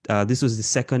witnessed, this was the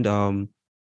second,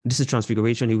 this is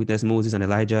transfiguration. He witnessed Moses and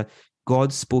Elijah.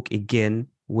 God spoke again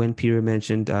when Peter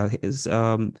mentioned his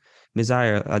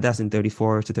Messiah. That's in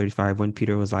 34-35, when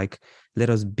Peter was like,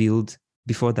 let us build,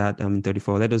 before that, in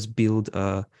 34, let us build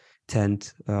a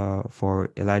tent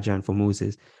for Elijah and for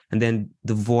Moses. And then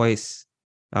the voice,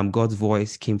 God's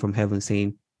voice came from heaven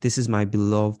saying, "This is my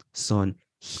beloved son,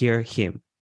 hear him."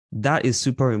 That is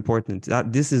super important.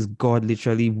 That this is God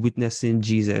literally witnessing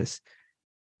Jesus.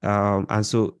 And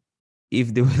so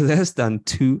if there were less than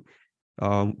 2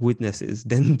 witnesses,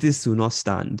 then this would not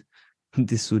stand.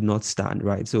 This would not stand,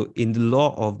 right? So in the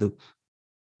law of the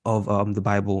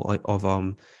Bible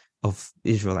of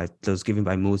Israelites that was given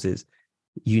by Moses,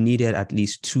 you needed at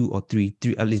least 2 or 3,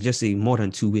 at least just say more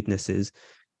than 2 witnesses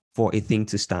for a thing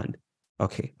to stand.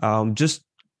 Okay. Just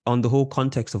on the whole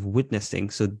context of witnessing,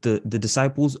 so the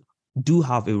disciples do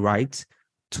have a right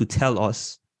to tell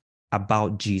us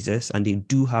about Jesus, and they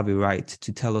do have a right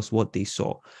to tell us what they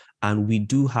saw. And we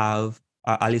do have,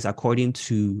 at least according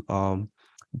to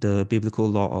the biblical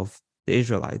law of the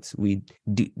Israelites, we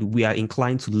are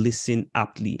inclined to listen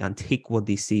aptly and take what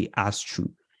they say as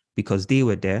true, because they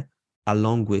were there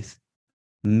along with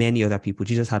many other people.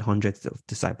 Jesus had hundreds of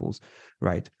disciples,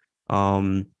 right?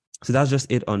 So that's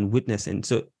just it on witnessing.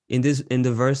 So in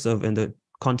the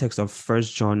context of 1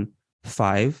 John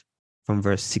 5, from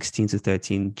verse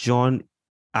 16-13, John,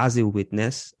 as a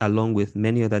witness, along with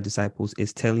many other disciples,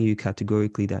 is telling you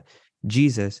categorically that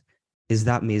Jesus is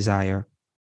that Messiah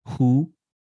who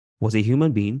was a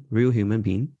human being, real human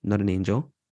being, not an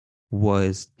angel.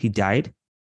 He died.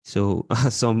 So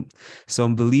some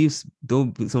beliefs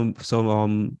don't, some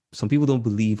people don't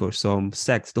believe, or some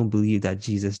sects don't believe that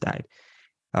Jesus died.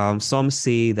 Some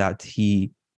say that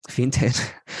he fainted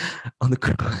on the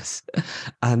cross.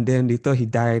 And then they thought he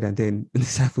died, and then the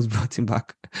disciples brought him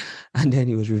back, and then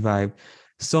he was revived.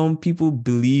 Some people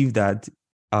believe that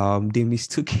they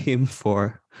mistook him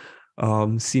for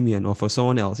Simeon or for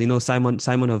someone else.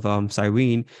 Simon of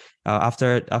Cyrene.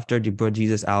 After they brought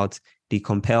Jesus out, they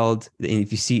compelled. And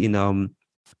if you see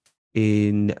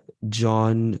in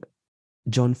John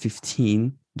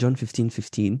 15, John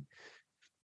 15:15,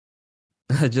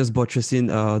 just buttressing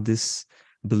this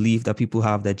belief that people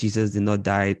have that Jesus did not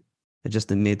die,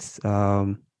 just a myth.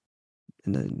 John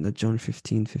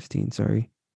 15:15. Sorry,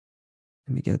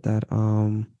 let me get that.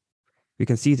 We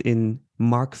can see it in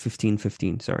Mark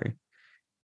 15:15. Sorry,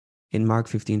 in Mark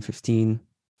 15:15.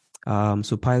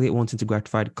 So Pilate, wanted to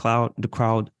gratify the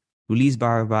crowd, released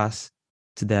Barabbas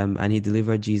to them, and he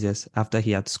delivered Jesus after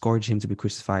he had scourged him to be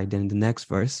crucified. Then in the next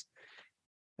verse,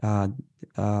 sorry,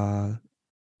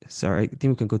 I think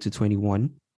we can go to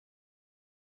 21.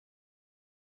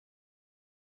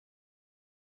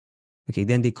 Okay,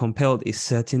 then they compelled a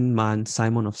certain man,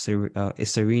 Simon of a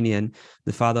Cyrenian,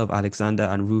 the father of Alexander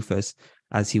and Rufus,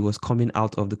 as he was coming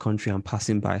out of the country and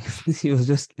passing by. he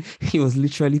was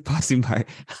literally passing by,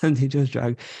 and they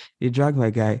dragged my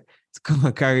guy to come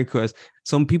and carry cross.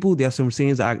 Some people, there are some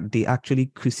sayings that they actually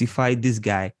crucified this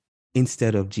guy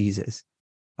instead of Jesus.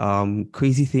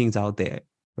 Crazy things out there,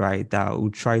 right? That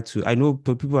would try to, I know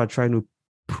people are trying to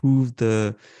prove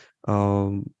the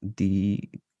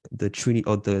Trinity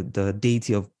or the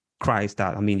deity of Christ.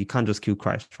 That, I mean, you can't just kill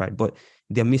Christ, right? But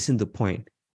they're missing the point,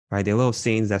 right? There are a lot of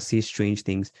sayings that say strange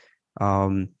things. I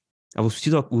will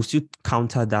still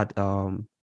counter that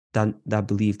that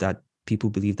belief that people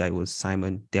believe that it was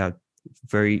Simon. There are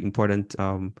very important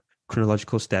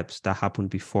chronological steps that happened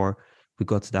before we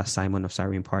got to that Simon of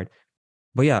Cyrene part.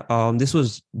 But yeah, this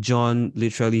was John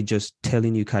literally just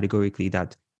telling you categorically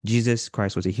that Jesus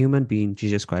Christ was a human being.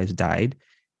 Jesus Christ died.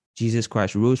 Jesus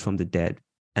Christ rose from the dead,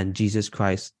 and Jesus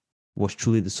Christ was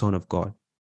truly the Son of God.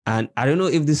 And I don't know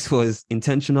if this was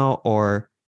intentional or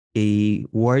a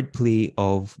wordplay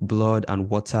of blood and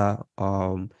water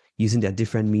using their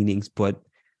different meanings, but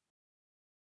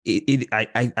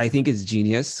I think it's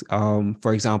genius.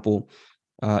 For example,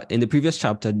 in the previous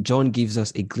chapter, John gives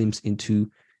us a glimpse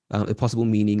into a possible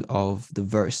meaning of the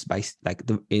verse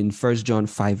in 1 John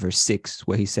 5:6,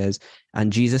 where he says,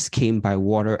 "And Jesus came by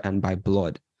water and by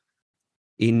blood."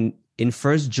 In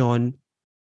 1 John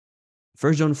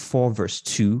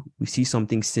 4:2, we see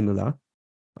something similar,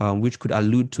 which could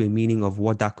allude to a meaning of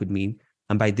what that could mean.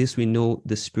 And by this we know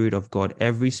the Spirit of God.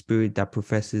 Every spirit that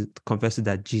confesses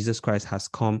that Jesus Christ has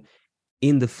come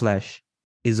in the flesh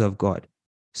is of God.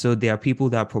 So there are people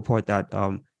that purport that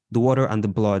the water and the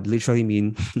blood literally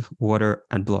mean water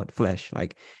and blood, flesh.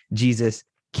 Like Jesus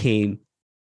came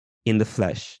in the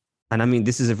flesh. And I mean,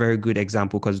 this is a very good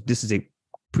example because this is a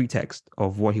pretext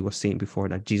of what he was saying before,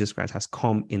 that Jesus Christ has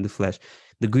come in the flesh.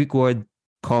 The Greek word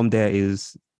come there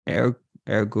is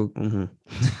ergo.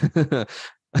 So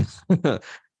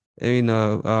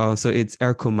it's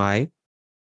erkomai.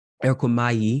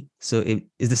 So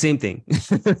it's the same thing. It's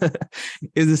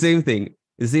the same thing.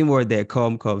 The same word there,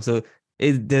 come. So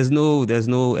there's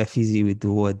no effigy with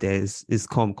the word there. Is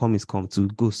come is come to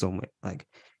go somewhere. Like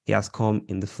he has come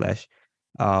in the flesh.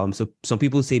 So some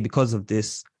people say because of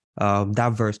this,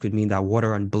 that verse could mean that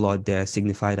water and blood there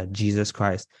signify that Jesus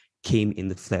Christ came in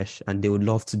the flesh, and they would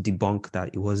love to debunk that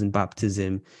it wasn't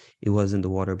baptism, it wasn't the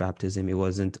water baptism, it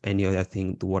wasn't any other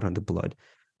thing, the water and the blood.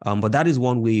 But that is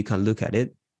one way you can look at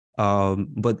it.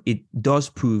 But it does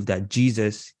prove that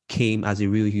Jesus came as a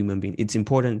real human being. It's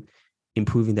important in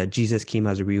proving that Jesus came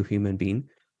as a real human being.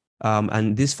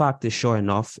 And this fact is sure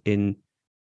enough in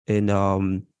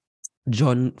John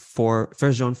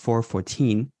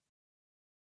 4:14.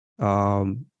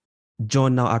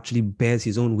 John now actually bears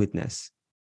his own witness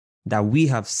that we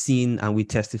have seen and we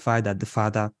testify that the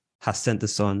Father has sent the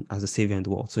Son as the Savior in the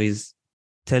world. So he's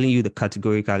telling you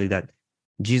categorically that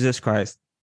Jesus Christ,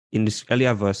 in this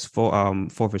earlier verse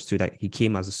 4:2, that he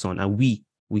came as a son, and we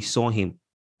saw him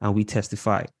and we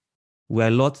testify. We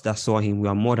are lots that saw him. We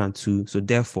are more than two. So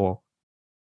therefore,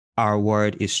 our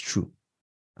word is true.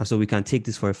 And so we can take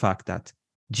this for a fact that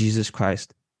Jesus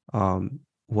Christ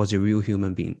was a real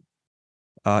human being.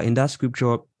 In that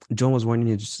scripture, John was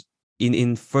warning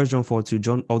in 1 John 4:2,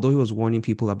 John, although he was warning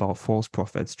people about false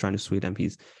prophets trying to sway them,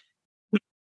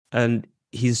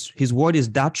 his word is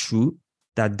that true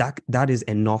that is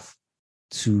enough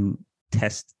to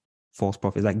test false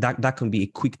prophets. Like that can be a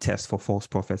quick test for false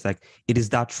prophets. Like it is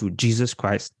that true. Jesus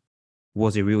Christ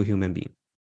was a real human being.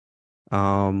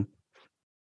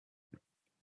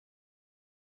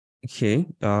 Okay.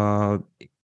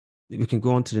 we can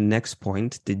go on to the next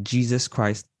point. Did Jesus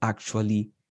Christ actually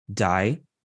die?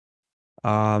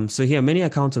 So here, many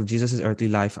accounts of Jesus' earthly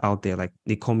life out there, like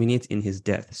they culminate in his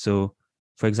death. So,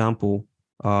 for example,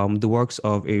 the works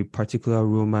of a particular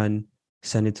Roman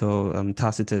senator,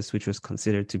 Tacitus, which was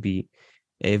considered to be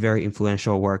a very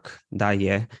influential work that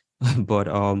year, but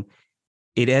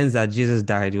it ends that Jesus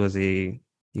died. He was like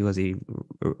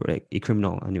a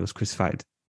criminal and he was crucified.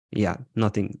 Yeah,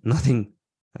 nothing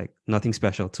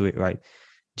special to it, right?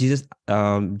 Jesus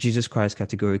Christ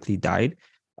categorically died.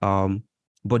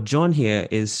 But John here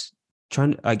is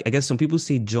trying, I guess some people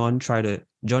say John is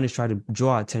trying to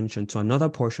draw attention to another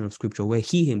portion of scripture where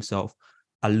he himself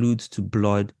alludes to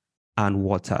blood and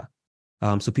water.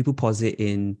 So people pause it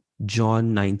in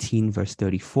John 19 verse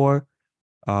 34.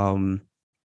 John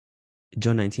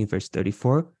 19 verse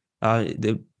 34.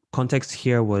 The context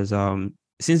here was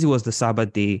since it was the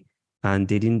Sabbath day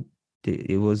and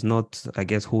it was not, I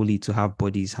guess, holy to have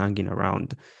bodies hanging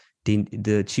around.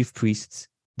 The chief priests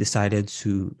decided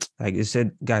to, like, they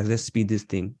said, guys, let's speed this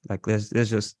thing. Like, let's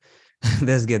just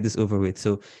let's get this over with.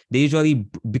 So they usually,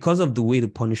 because of the way the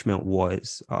punishment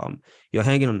was, you're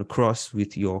hanging on the cross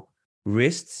with your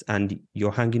wrists and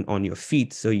you're hanging on your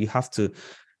feet. So you have to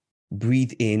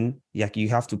breathe in, like you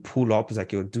have to pull up. It's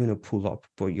like you're doing a pull up,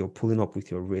 but you're pulling up with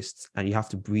your wrists, and you have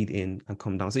to breathe in and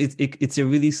come down. So it's a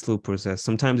really slow process.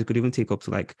 Sometimes it could even take up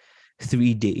to like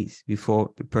 3 days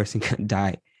before the person can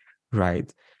die,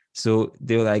 right? So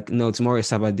they were like, no, tomorrow is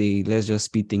Sabbath day. Let's just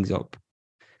speed things up.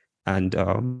 And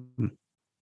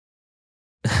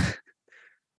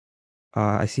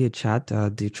I see a chat,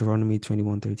 Deuteronomy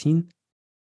 21:13.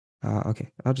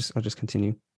 Okay, I'll just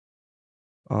continue.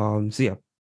 So yeah.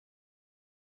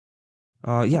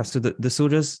 So the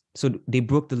soldiers, so they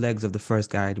broke the legs of the first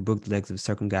guy, they broke the legs of the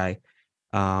second guy,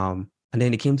 and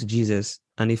then they came to Jesus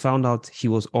and they found out he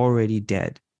was already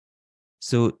dead.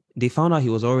 So they found out he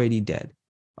was already dead.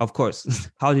 Of course,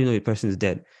 how do you know a person is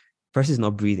dead? The person is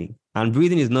not breathing, and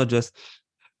breathing is not just,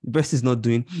 the person is not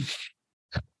doing.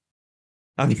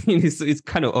 I mean, it's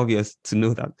kind of obvious to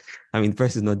know that. I mean, the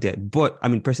person is not dead, but I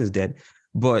mean, the person is dead,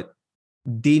 but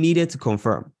they needed to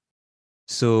confirm.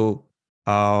 So,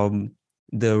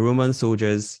 the Roman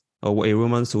soldiers, or a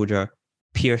Roman soldier,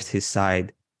 pierced his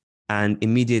side, and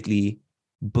immediately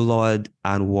blood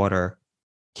and water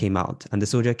came out. And the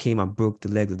soldier came and broke the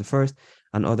legs of the first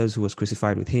and others who was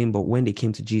crucified with him. But when they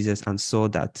came to Jesus and saw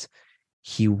that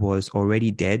he was already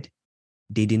dead,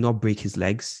 they did not break his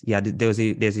legs. Yeah, there's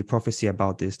a prophecy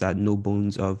about this, that no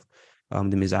bones of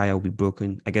the Messiah will be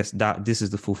broken. I guess that this is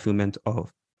the fulfillment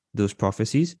of those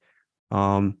prophecies.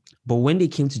 But when they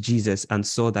came to Jesus and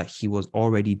saw that he was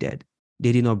already dead,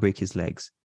 they did not break his legs.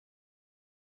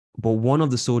 But one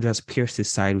of the soldiers pierced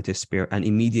his side with a spear, and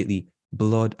immediately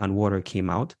blood and water came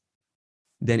out.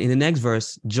 Then in the next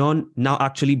verse, John now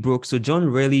actually broke. So John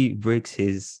rarely breaks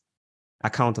his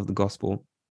account of the gospel,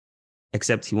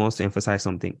 except he wants to emphasize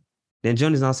something. Then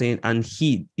John is now saying, and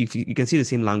he, if you can see the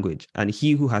same language, and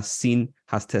he who has seen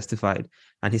has testified,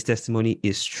 and his testimony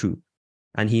is true.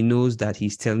 And he knows that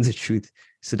he's telling the truth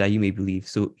so that you may believe.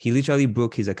 So he literally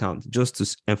broke his account just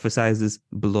to emphasize this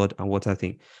blood and water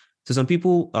thing. So some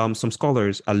people, some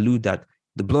scholars allude that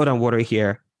the blood and water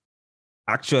here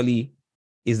actually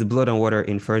is the blood and water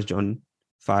in 1 John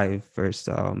 5 verse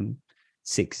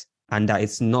 6, and that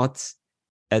it's not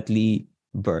earthly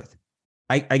birth.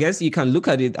 I guess you can look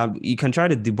at it, you can try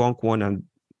to debunk one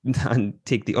and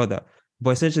take the other.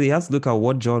 But essentially, you have to look at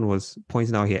what John was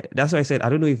pointing out here. That's why I said, I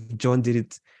don't know if John did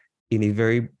it in a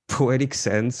very poetic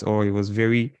sense or he was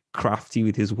very crafty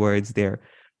with his words there.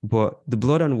 But the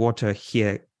blood and water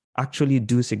here actually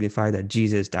do signify that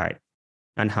Jesus died.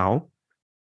 And how?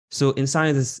 So in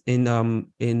science, in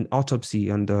autopsy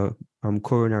and the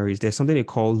coronaries, there's something they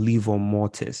call livor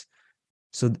mortis.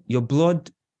 So your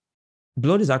blood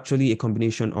is actually a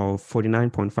combination of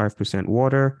 49.5%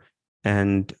 water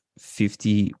and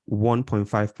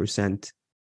 51.5%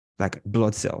 like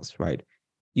blood cells, right?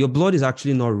 Your blood is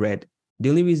actually not red. The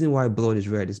only reason why blood is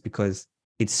red is because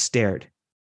it's stirred.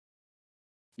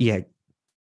 Yeah,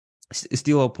 it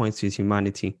still all points to his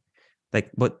humanity. Like,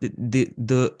 but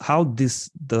the how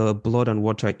the blood and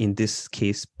water in this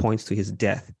case points to his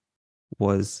death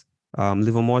was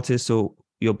livor mortis. So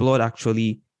your blood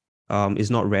actually is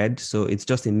not red, so it's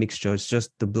just a mixture. It's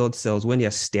just the blood cells, when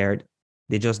they're stirred,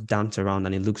 they just dance around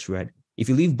and it looks red. If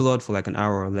you leave blood for like an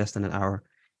hour or less than an hour,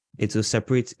 it will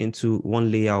separate into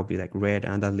one layer will be like red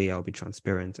and that layer will be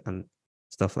transparent and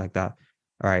stuff like that.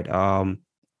 All right.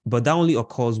 But that only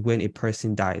occurs when a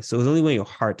person dies. So it's only when your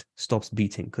heart stops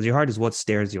beating, because your heart is what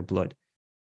stirs your blood.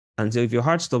 And so if your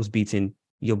heart stops beating,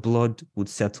 your blood would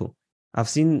settle. I've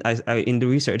seen in the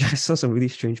research, I saw some really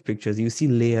strange pictures. You see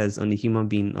layers on the human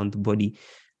being, on the body.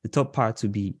 The top part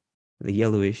would be the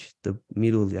yellowish, the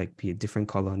middle like be a different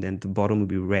color, and then the bottom would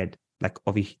be red. Like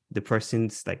the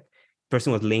person's like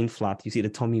person was laying flat. You see the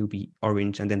tummy would be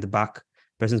orange, and then the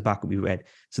person's back would be red.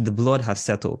 So the blood has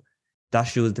settled. That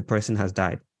shows the person has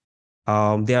died.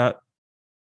 There are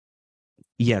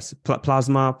yes,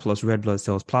 plasma plus red blood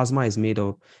cells. Plasma is made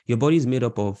of your body is made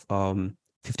up of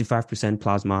 55%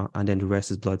 plasma, and then the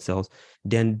rest is blood cells.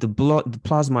 Then the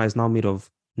plasma is now made of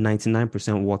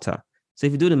 99% water. So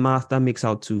if you do the math, that makes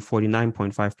out to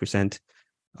 49.5%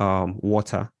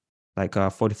 water. Like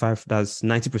 45, that's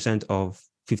 90% of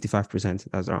 55%.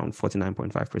 That's around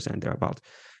 49.5% thereabout.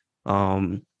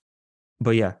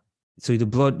 But yeah, so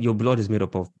your blood is made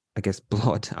up of, I guess,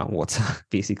 blood and water,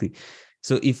 basically.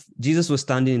 So if Jesus was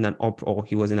standing in or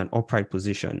he was in an upright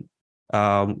position,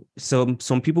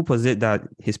 some people posit that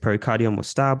his pericardium was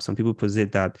stabbed. Some people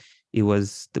posit that it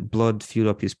was the blood filled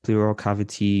up his pleural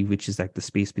cavity, which is like the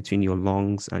space between your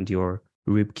lungs and your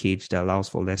rib cage that allows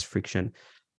for less friction.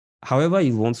 However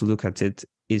you want to look at it,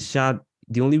 it's the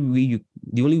only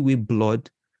way blood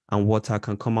and water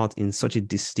can come out in such a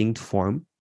distinct form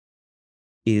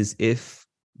is if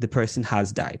the person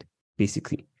has died,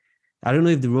 basically. I don't know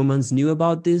if the Romans knew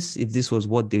about this, if this was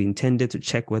what they intended to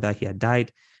check whether he had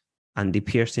died, and they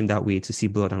pierced him that way to see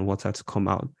blood and water to come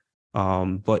out.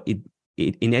 But it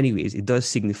in any ways, it does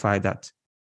signify that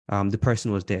the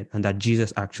person was dead and that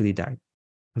Jesus actually died.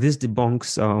 This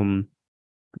debunks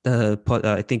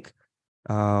I think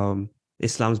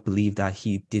Islam's belief that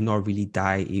he did not really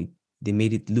die. They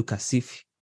made it look as if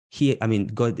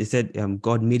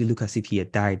God made it look as if he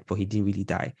had died, but he didn't really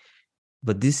die.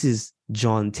 But this is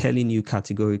John telling you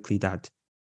categorically that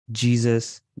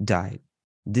Jesus died.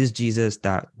 This Jesus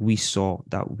that we saw,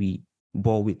 that we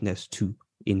bore witness to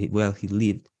he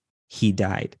lived, he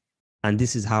died. And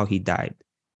this is how he died,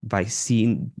 by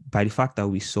the fact that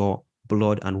we saw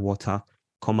blood and water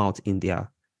come out in their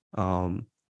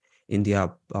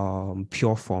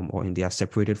pure form or in their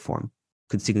separated form,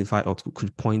 could signify or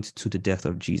could point to the death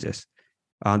of Jesus.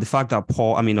 The fact that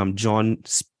John,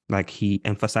 like he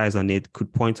emphasized on it,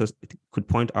 could point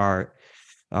our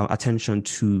attention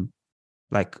to,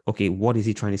 like, okay, what is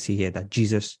he trying to say here? That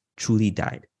Jesus truly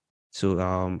died. So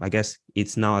I guess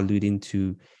it's now alluding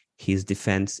to his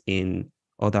defense in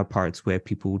other parts where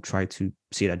people try to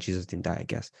say that Jesus didn't die, I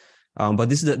guess. But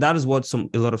that is what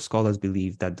a lot of scholars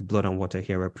believe that the blood and water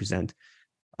here represent.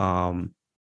 I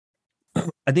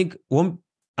think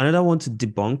another one to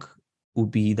debunk would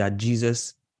be that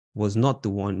Jesus was not the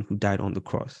one who died on the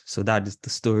cross. So that is the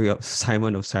story of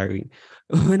Simon of Cyrene.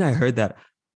 When I heard that,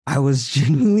 I was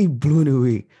genuinely blown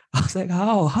away. I was like,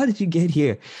 how did you get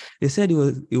here? They said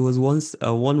it was once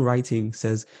one writing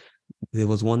says there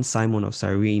was one Simon of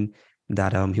Cyrene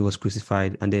that he was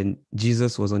crucified, and then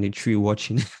Jesus was on a tree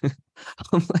watching.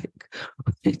 I'm like,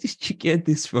 where did you get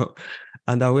this from?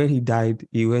 And that when he died,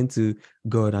 he went to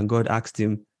God, and God asked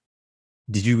him,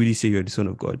 did you really say you're the Son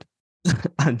of God?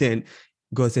 And then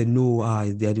God said, no,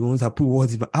 they're the ones that put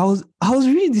words in my... I was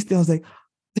reading this thing, I was like,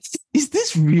 is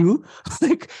this real?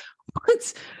 Like,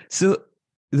 what? So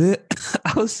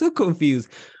I was so confused.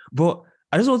 But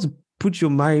I just want to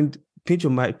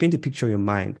paint a picture in your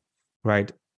mind,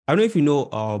 right? I don't know if you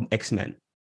know X-Men.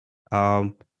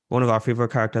 One of our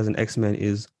favorite characters in X-Men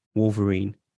is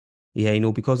Wolverine. Yeah,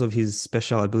 because of his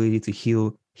special ability to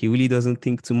heal, he really doesn't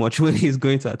think too much when he's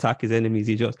going to attack his enemies.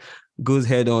 He just goes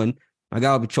head on. My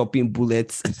guy will be chopping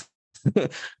bullets.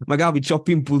 My guy will be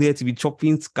chopping bullets, he'll be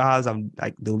chopping scars, and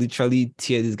like they'll literally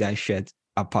tear this guy's shirt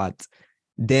apart.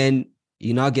 Then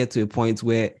you now get to a point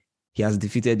where he has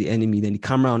defeated the enemy. Then the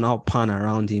camera will now pan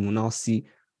around him. We'll now see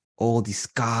all the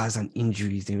scars and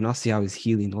injuries. Then we'll now see how he's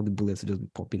healing. All the bullets will just be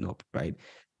popping up, right?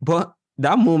 But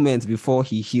that moment before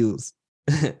he heals,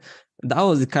 that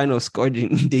was the kind of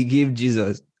scourging they gave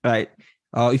Jesus, right?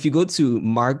 If you go to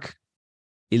Mark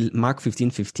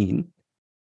 15:15,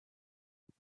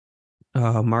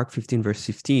 Mark 15, verse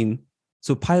 15.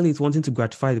 So Pilate, wanting to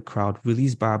gratify the crowd,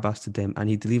 released Barabbas to them, and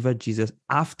he delivered Jesus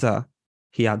after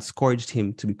he had scourged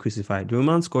him to be crucified. The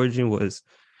Roman scourging was,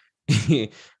 in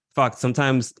fact,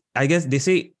 sometimes, I guess they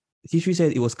say, history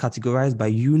said it was categorized by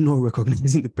you not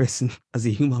recognizing the person as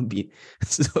a human being.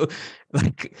 So,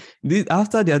 like,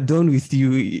 after they're done with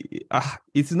you,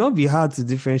 it's not be hard to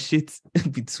differentiate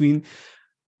between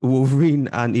Wolverine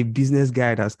and a business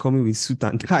guy that's coming with suit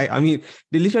and tie. I mean,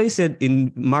 they literally said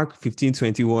in Mark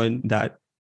 15:21 that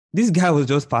this guy was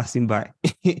just passing by.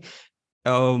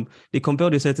 They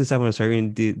compelled a certain Simon of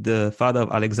Cyrene, the father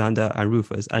of Alexander and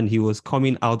Rufus, and he was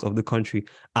coming out of the country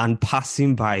and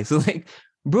passing by. So, like,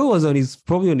 Bro was on his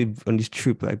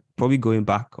trip, like probably going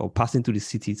back or passing through the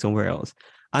city somewhere else.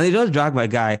 And they just dragged my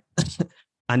guy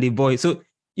and the boy. So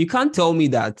you can't tell me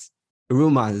that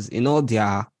Romans, in all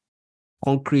their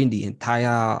conquering the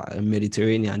entire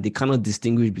Mediterranean, they cannot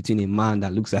distinguish between a man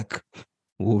that looks like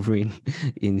Wolverine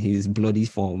in his bloody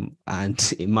form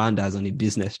and a man that's on a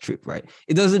business trip, right?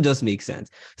 It doesn't just make sense.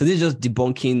 So they're just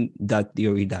debunking that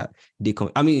theory that they can.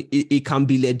 I mean, it can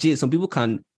be legit. Some people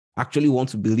can actually want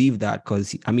to believe that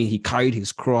because he carried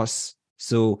his cross,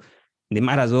 so they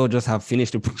might as well just have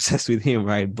finished the process with him,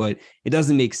 right? But it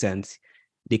doesn't make sense.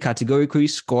 They categorically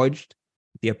scourged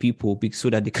their people so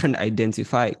that they can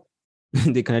identify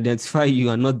they can identify you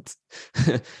and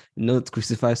not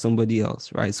crucify somebody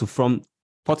else, right? So from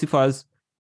Potiphar's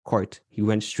court, he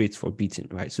went straight for beating,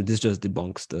 right? So this just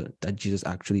debunks that Jesus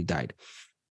actually died.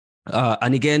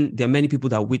 And again, there are many people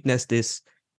that witnessed this.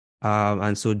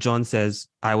 And so John says,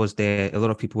 I was there, a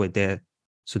lot of people were there.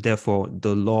 So therefore,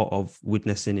 the law of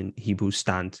witnessing in Hebrew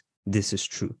stands. This is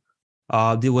true.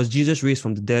 There was Jesus raised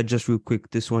from the dead, just real quick.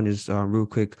 This one is real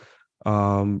quick.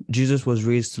 Jesus was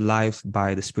raised to life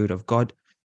by the Spirit of God.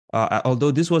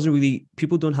 Although this wasn't really,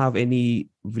 people don't have any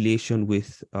relation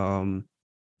with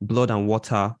blood and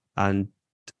water and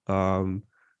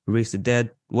raise the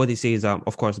dead. What they say is,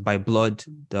 of course, by blood,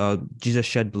 Jesus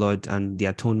shed blood and the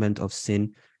atonement of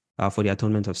sin, for the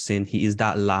atonement of sin. He is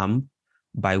that lamb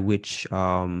by which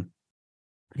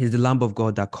he's the Lamb of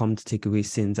God that comes to take away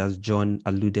sins, as John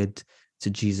alluded to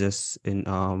Jesus in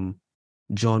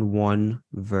John 1,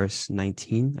 verse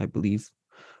 19, I believe.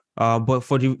 But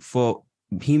for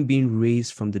him being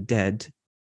raised from the dead,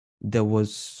 there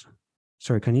was...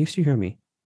 Sorry, can you still hear me?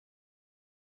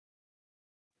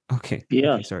 Okay.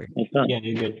 Yeah. Okay, sorry. Yeah,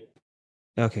 you're good.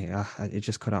 Okay, it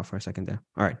just cut out for a second there.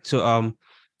 All right. So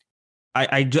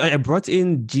I brought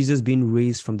in Jesus being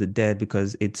raised from the dead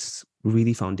because it's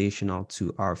really foundational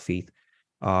to our faith.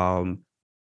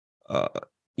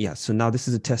 Yeah. So now this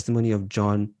is a testimony of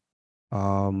John.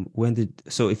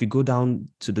 So if you go down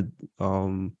to the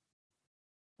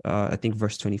I think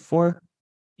verse 24.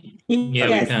 Yeah, we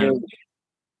Yes. can.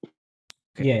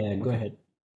 Okay. Yeah, go ahead.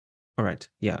 All right.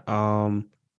 Yeah.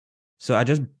 So I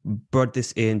just brought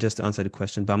this in just to answer the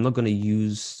question, but I'm not going to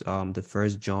use the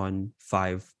First John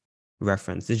 5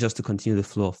 reference. It's just to continue the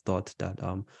flow of thought that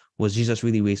was Jesus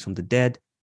really raised from the dead?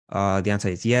 The answer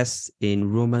is yes.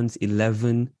 In Romans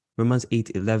 8:11,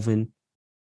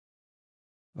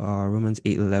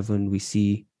 we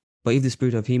see, but if the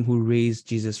spirit of him who raised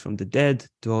Jesus from the dead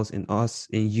dwells in us,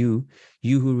 in you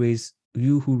who raised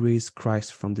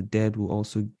Christ from the dead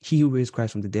he who raised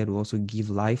Christ from the dead will also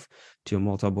give life to your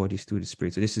mortal bodies through the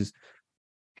Spirit. So this is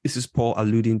Paul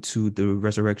alluding to the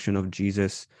resurrection of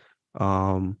Jesus.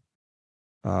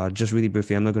 Just really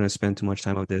briefly, I'm not going to spend too much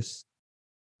time on this.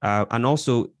 And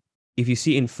also, if you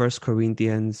see in 1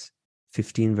 Corinthians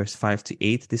 15, verse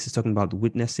 5-8, this is talking about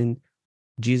witnessing.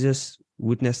 Jesus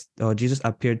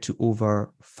appeared to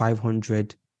over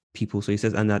 500 people. So he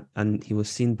says, and he was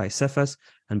seen by Cephas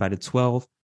and by the 12.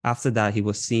 After that, he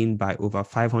was seen by over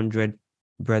 500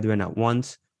 brethren at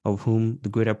once, of whom the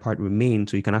greater part remain.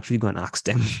 So you can actually go and ask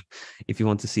them if you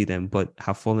want to see them, but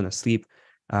have fallen asleep.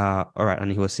 All right,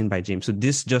 and he was seen by James. So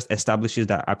this just establishes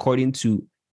that according to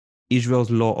Israel's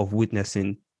law of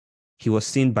witnessing, he was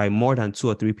seen by more than 2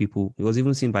 or 3 people. He was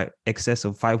even seen by excess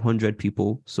of 500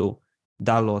 people. So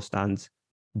that law stands.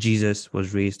 Jesus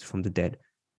was raised from the dead.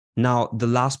 Now, the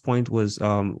last point was,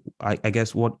 I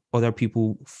guess, what other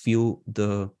people feel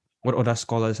what other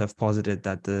scholars have posited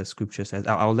that the scripture says.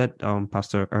 I'll let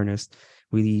Pastor Ernest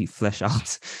really flesh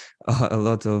out a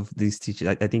lot of these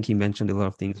teachings. I think he mentioned a lot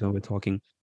of things when we're talking.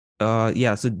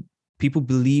 So people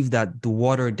believe that the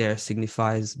water there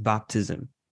signifies baptism.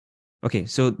 Okay,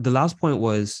 so the last point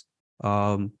was,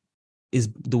 is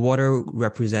the water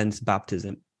represents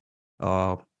baptism,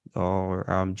 or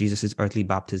Jesus's earthly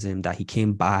baptism, that he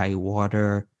came by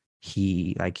water.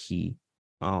 He was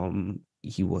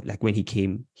like, when he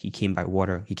came by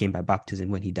water. He came by baptism.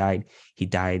 When he died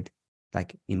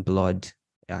like in blood,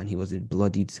 and he was a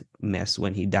bloodied mess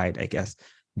when he died, I guess.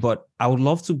 But I would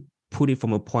love to put it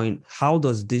from a point, how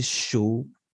does this show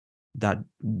that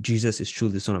Jesus is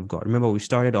truly the Son of God? Remember, we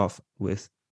started off with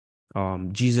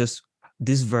Jesus.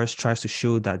 This verse tries to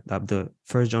show that the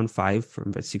 1 John 5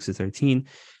 from verse 6-13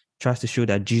 tries to show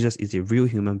that Jesus is a real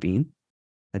human being,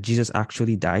 that Jesus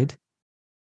actually died.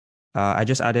 I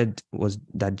just added was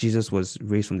that Jesus was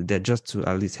raised from the dead, just to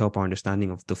at least help our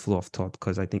understanding of the flow of thought,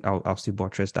 because I think I'll still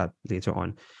buttress that later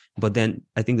on. But then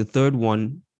I think the third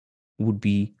one would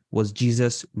be, was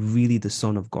Jesus really the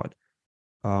Son of God?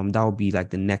 That would be like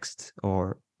the next,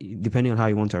 or depending on how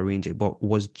you want to arrange it, but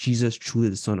was Jesus truly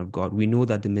the Son of God? We know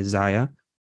that the Messiah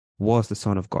was the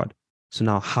Son of God. So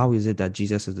now, how is it that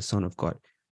Jesus is the Son of God?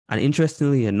 And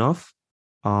interestingly enough,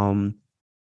 in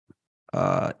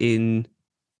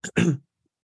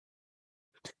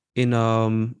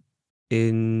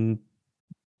in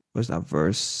what's that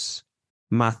verse?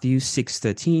 Matthew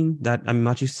 6:13.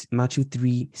 Matthew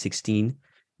 3:16.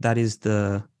 That is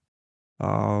the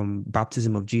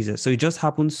baptism of Jesus. So it just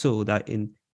happens so that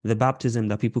in the baptism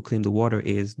that people claim the water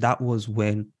is, that was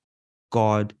when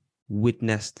God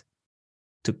witnessed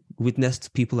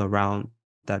people around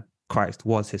that Christ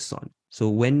was his son. So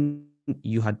when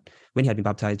he had been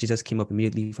baptized, Jesus came up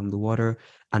immediately from the water,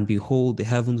 and behold, the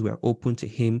heavens were opened to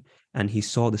him, and he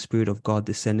saw the Spirit of God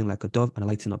descending like a dove and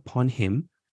alighting upon him.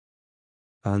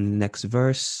 And next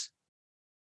verse,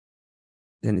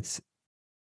 then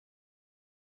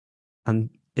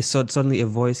suddenly a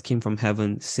voice came from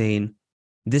heaven saying,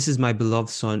 "This is my beloved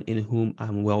son in whom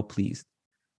I'm well pleased."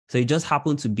 So it just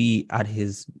happened to be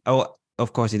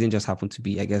of course, it didn't just happen to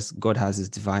be. I guess God has his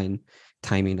divine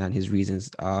timing and his reasons.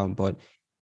 But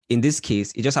in this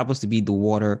case, it just happens to be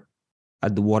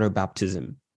at the water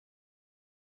baptism.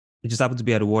 It just happened to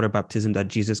be at the water baptism that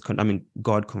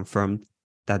God confirmed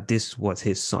that this was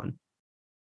his son.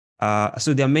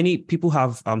 So there are many people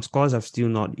scholars have still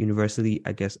not universally,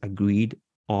 I guess, agreed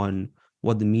on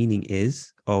what the meaning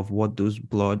is of what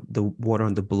the water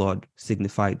and the blood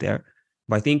signified there.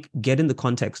 But I think getting the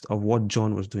context of what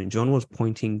John was doing, John was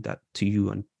pointing that to you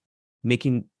and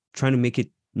trying to make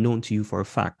it known to you for a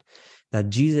fact that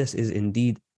Jesus is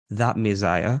indeed that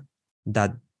Messiah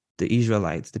that the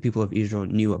Israelites, the people of Israel,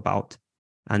 knew about,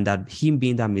 and that him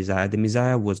being that Messiah, the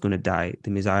Messiah was going to die.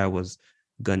 The Messiah was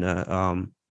going to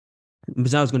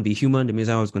be human. The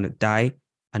Messiah was going to die,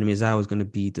 and the Messiah was going to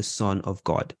be the Son of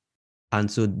God. And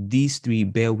so these three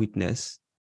bear witness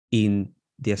in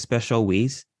their special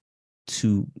ways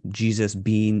to Jesus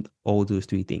being all those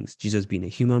three things: Jesus being a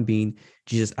human being,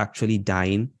 Jesus actually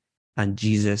dying, and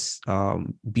Jesus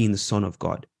being the Son of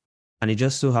God. And it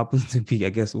just so happens to be, I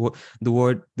guess,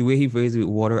 the way he phrased it,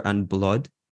 water and blood.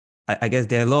 I guess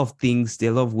there are a lot of things, there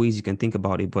are a lot of ways you can think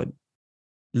about it, but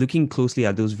looking closely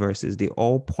at those verses, they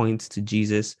all point to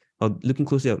Jesus. Or looking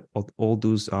closely at all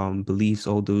those beliefs,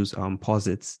 all those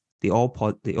posits, they all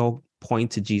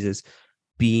point to Jesus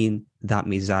being that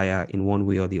Messiah in one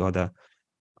way or the other.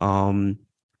 Then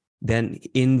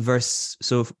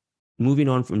moving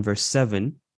on from verse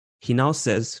 7, he now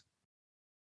says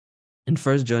in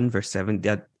 1 John verse 7,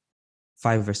 that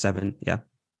 5 verse 7, yeah.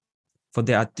 For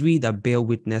there are three that bear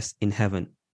witness in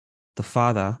heaven: the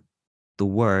Father, the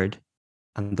Word,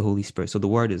 and the Holy Spirit. So the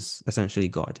Word is essentially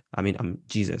God. I'm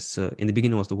Jesus. So in the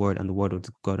beginning was the Word, and the Word was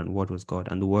God, and the Word was God,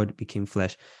 and the Word became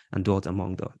flesh and dwelt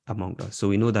among us. So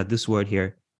we know that this word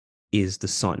here is the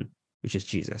Son, which is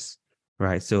Jesus,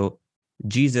 right? So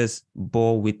Jesus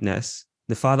bore witness.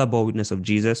 The Father bore witness of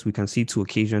Jesus. We can see two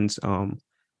occasions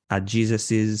at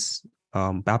Jesus's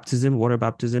baptism, water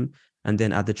baptism, and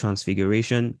then at the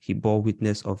transfiguration, he bore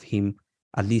witness of him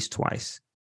at least twice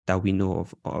that we know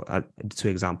of, the two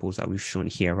examples that we've shown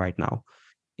here right now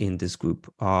in this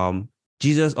group.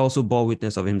 Jesus also bore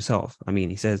witness of himself.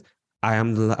 He says, I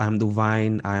am the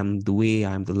vine, I am the way,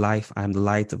 I am the life, I am the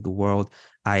light of the world,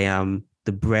 I am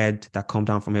the bread that come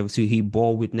down from heaven. So he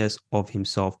bore witness of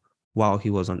himself while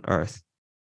he was on earth.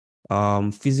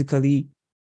 Physically,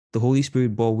 the Holy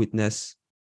Spirit bore witness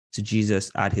to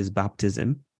Jesus at his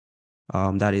baptism.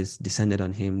 That is, descended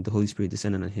on him. The Holy Spirit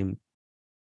descended on him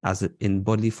in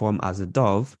bodily form as a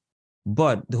dove.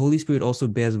 But the Holy Spirit also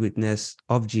bears witness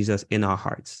of Jesus in our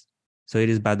hearts. So it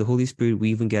is by the Holy Spirit we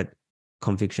even get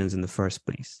convictions in the first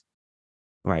place,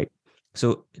 right?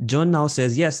 So John now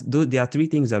says, yes, there are three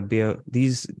things that bear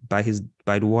these by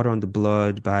the water and the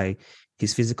blood, by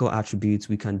his physical attributes,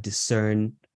 we can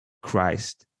discern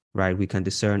Christ, right? We can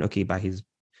discern, okay, by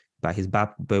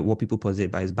what people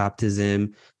posit, by his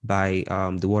baptism, by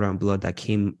the water and blood that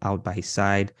came out by his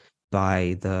side,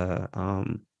 by the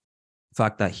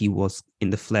fact that he was in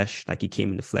the flesh, like he came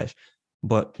in the flesh.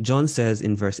 But John says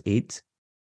in verse 8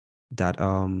 that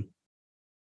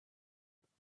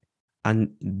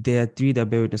and there are three that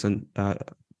bear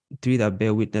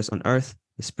witness on earth: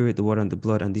 the Spirit, the water, and the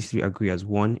blood, and these three agree as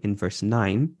one. In verse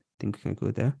 9, I think we can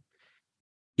go there.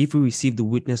 If we receive the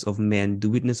witness of men, the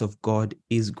witness of God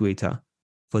is greater,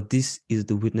 for this is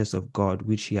the witness of God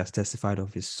which he has testified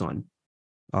of his Son.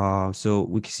 So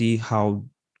we can see how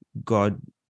God,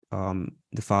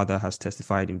 the Father, has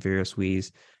testified in various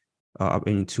ways,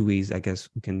 in two ways, I guess.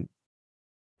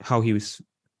 How he was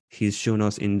He's shown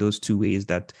us in those two ways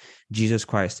that Jesus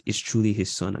Christ is truly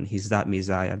his son and he's that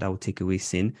Messiah that will take away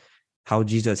sin. How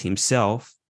Jesus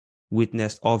himself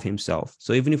witnessed of himself.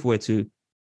 So even if we're to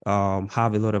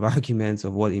have a lot of arguments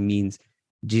of what it means,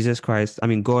 Jesus Christ,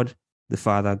 God the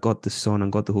Father, God the Son,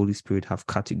 and God the Holy Spirit have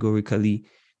categorically,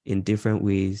 in different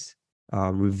ways,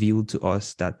 revealed to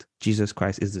us that Jesus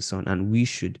Christ is the Son, and we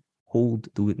should hold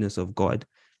the witness of God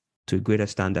to a greater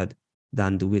standard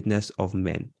than the witness of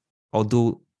men.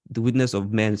 Although the witness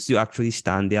of men still actually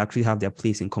stand, they actually have their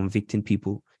place in convicting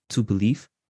people to believe.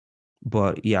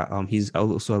 But yeah, he's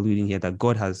also alluding here that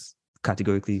God has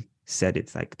categorically said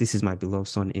it, like, this is my beloved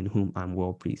son in whom I'm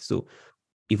well pleased. So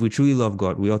if we truly love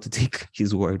God, we ought to take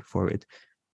his word for it.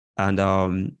 And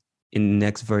in the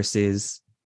next verses,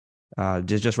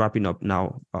 just wrapping up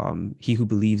now, he who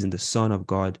believes in the Son of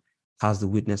God has the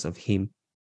witness of him,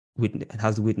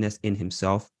 has the witness in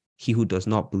himself. He who does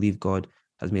not believe God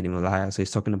has made him a liar. So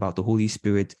he's talking about the Holy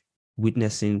Spirit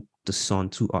witnessing the Son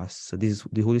to us. So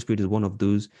the Holy Spirit is one of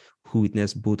those who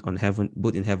witness both in heaven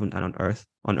and on earth.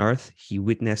 On earth, he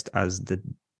witnessed as the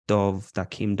dove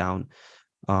that came down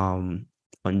and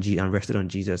rested on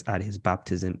Jesus at his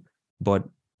baptism. But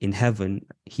in heaven,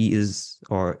 he is,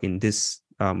 or in this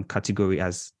category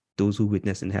as those who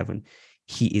witness in heaven,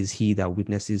 he that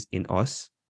witnesses in us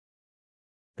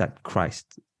that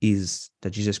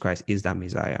Jesus Christ is that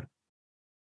Messiah.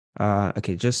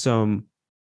 Okay, just some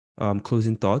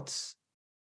closing thoughts.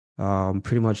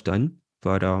 Pretty much done.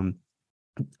 But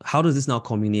how does this now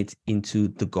culminate into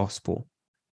the gospel?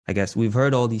 I guess we've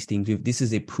heard all these things. This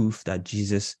is a proof that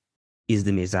Jesus is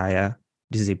the Messiah.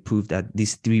 This is a proof that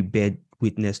these three bear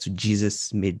witness to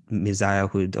Jesus'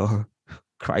 Messiahhood or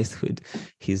Christhood,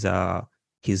 his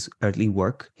earthly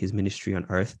work, his ministry on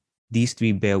earth. These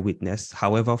three bear witness,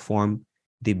 however form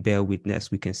they bear witness.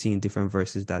 We can see in different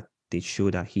verses that they show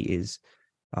that he is,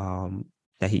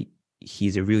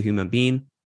 he's a real human being.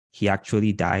 He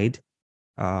actually died.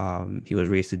 He was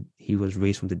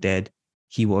raised from the dead.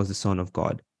 He was the Son of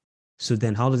God. So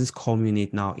then how does this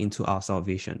culminate now into our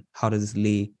salvation? How does this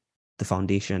lay the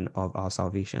foundation of our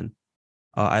salvation?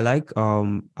 I like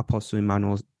Apostle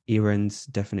Emmanuel Aaron's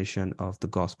definition of the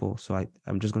gospel. So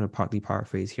I'm just going to partly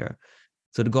paraphrase here.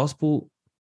 So the gospel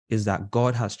is that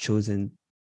God has chosen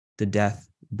the death,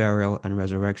 burial, and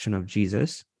resurrection of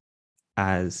Jesus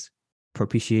as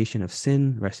propitiation of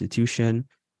sin, restitution,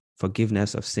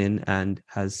 forgiveness of sin, and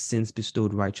has since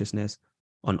bestowed righteousness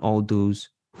on all those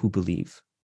who believe.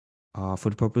 For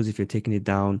the purpose, if you're taking it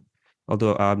down,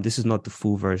 although this is not the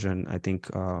full version, I think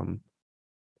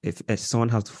if someone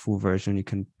has the full version, you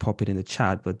can pop it in the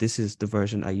chat, but this is the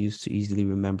version I use to easily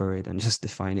remember it and just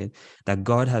define it, that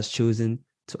God has chosen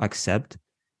to accept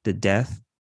the death,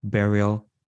 burial,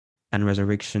 and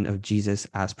resurrection of Jesus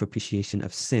as propitiation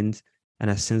of sins, and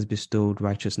has since bestowed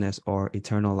righteousness or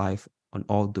eternal life on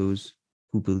all those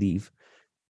who believe.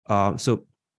 So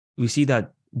we see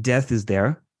that death is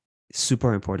there,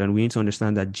 super important. We need to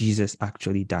understand that Jesus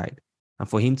actually died. And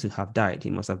for him to have died, he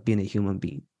must have been a human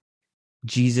being.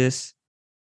 Jesus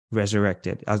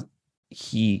resurrected as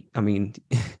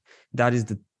that is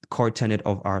the core tenet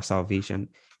of our salvation.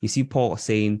 You see Paul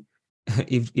saying,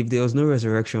 if there was no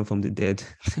resurrection from the dead,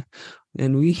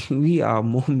 then we are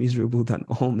more miserable than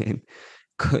all men,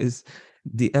 because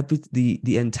the entirety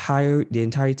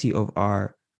of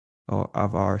our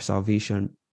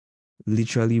salvation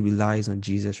literally relies on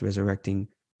Jesus resurrecting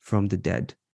from the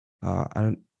dead.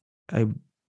 I'm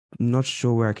not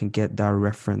sure where I can get that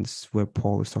reference where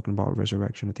Paul is talking about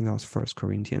resurrection. I think that was 1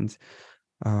 Corinthians.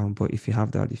 But if you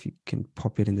have that, if you can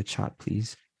pop it in the chat,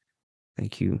 please.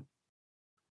 Thank you.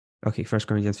 Okay, 1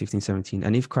 Corinthians 15:17.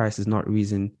 And if Christ is not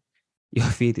risen, your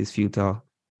faith is futile.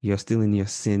 You're still in your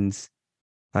sins.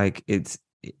 Like if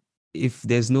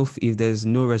there's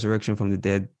no resurrection from the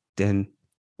dead, then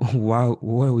why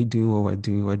are we doing what we're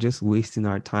doing? We're just wasting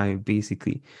our time,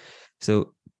 basically.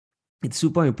 So it's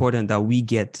super important that we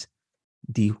get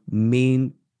the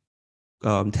main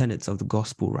tenets of the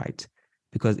gospel right,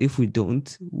 because if we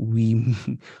don't, we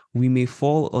may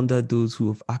fall under those who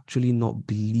have actually not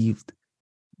believed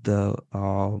the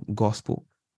gospel,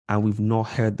 and we've not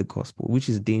heard the gospel, which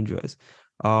is dangerous.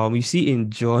 You see in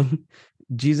John,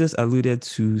 Jesus alluded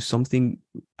to something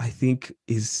I think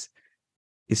is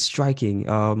striking.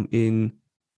 In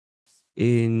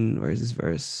where is this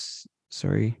verse?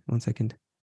 Sorry, 1 second.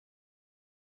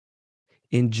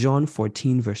 In John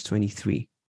 14, verse 23.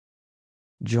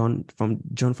 John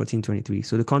 14, 23.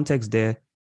 So the context there,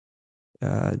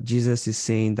 Jesus is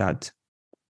saying that,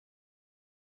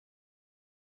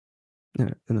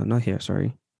 no, not here,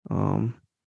 sorry.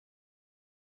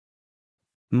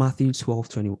 Matthew 12,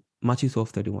 Matthew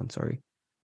 12:31, sorry.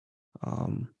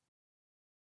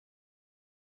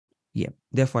 Yeah.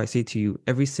 Therefore I say to you,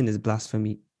 every sin is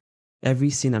blasphemy. Every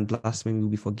sin and blasphemy will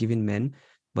be forgiven men,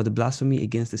 but the blasphemy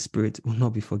against the Spirit will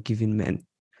not be forgiven men.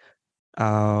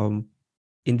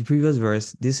 In the previous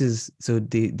verse, this is so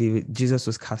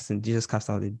Jesus cast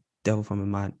out the devil from a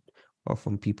man or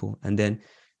from people, and then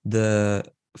the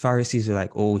Pharisees were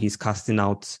like, "Oh, he's casting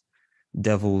out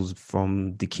devils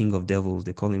from the king of devils."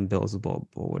 They call him Beelzebub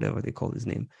or whatever they call his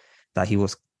name. That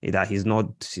he's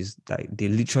not. Like they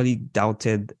literally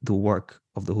doubted the work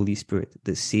of the Holy Spirit,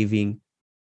 the saving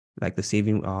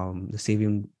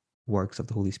works of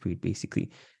the Holy Spirit,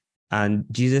 basically. And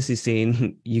Jesus is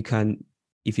saying, you can,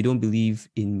 if you don't believe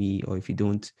in me, or if you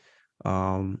don't,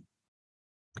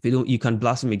 you can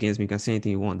blaspheme against me, you can say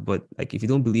anything you want, but like if you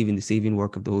don't believe in the saving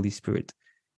work of the Holy Spirit,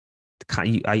 are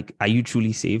you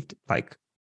truly saved? Like,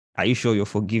 are you sure you're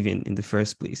forgiven in the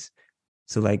first place?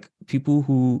 So like people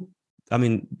who, I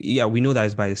mean, yeah, we know that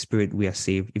it's by the Spirit we are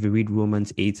saved. If you read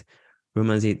Romans 8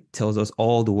 tells us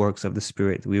all the works of the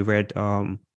Spirit. We read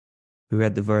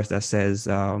the verse that says,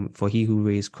 for he who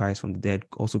raised Christ from the dead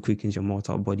also quickens your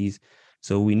mortal bodies.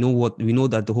 So we know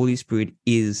that the Holy Spirit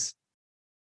is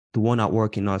the one at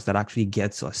work in us that actually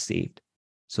gets us saved.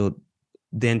 So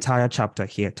the entire chapter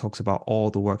here talks about all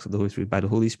the works of the Holy Spirit. By the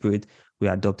Holy Spirit, we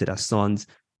are adopted as sons.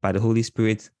 By the Holy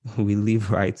Spirit, we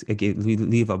live right. Again, we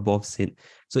live above sin.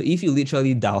 So if you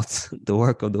literally doubt the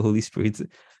work of the Holy Spirit,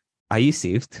 are you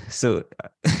saved? So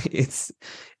it's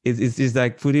just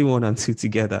like putting one and two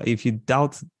together. If you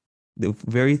doubt the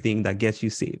very thing that gets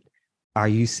you saved, are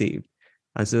you saved?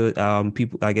 And so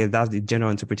people, I guess that's the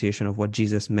general interpretation of what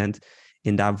Jesus meant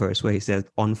in that verse where he says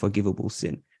unforgivable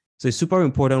sin. So it's super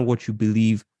important what you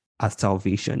believe as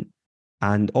salvation.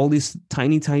 And all these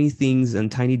tiny, tiny things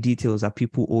and tiny details that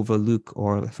people overlook,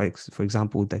 or for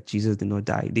example, that Jesus did not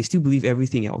die. They still believe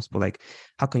everything else, but like,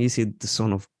 how can you say the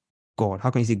Son of God? How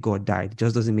can you say God died? It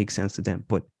just doesn't make sense to them.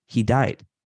 But he died,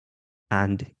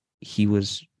 and he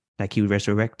was he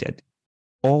resurrected.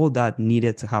 All that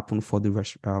needed to happen for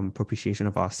the propitiation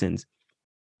of our sins.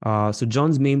 So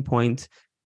John's main point,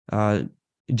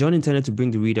 John intended to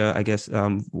bring the reader, I guess,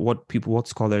 what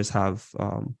scholars have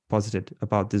posited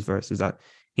about this verse is that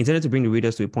he intended to bring the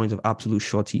readers to a point of absolute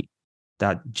surety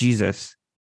that Jesus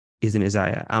is the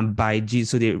Messiah. And by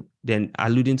Jesus, so they then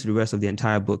alluding to the rest of the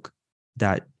entire book,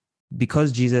 that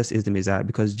because Jesus is the Messiah,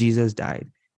 because Jesus died,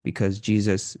 because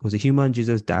Jesus was a human,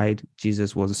 Jesus died,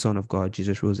 Jesus was the Son of God,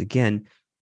 Jesus rose again,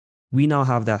 we now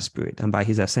have that Spirit. And by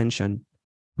his ascension,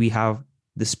 we have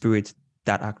the Spirit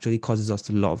that actually causes us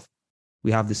to love.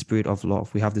 We have the Spirit of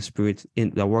love. We have the Spirit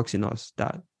that works in us,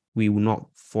 that we will not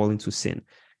fall into sin.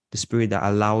 The Spirit that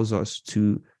allows us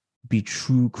to be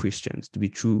true Christians, to be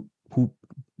true who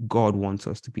God wants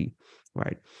us to be,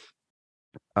 right?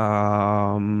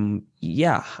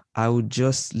 Yeah, I would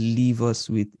just leave us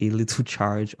with a little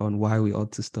charge on why we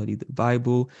ought to study the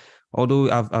Bible.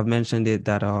 Although I've mentioned it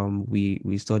that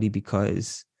we study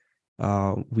because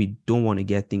we don't want to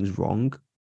get things wrong.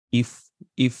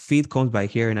 If faith comes by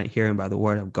hearing and hearing by the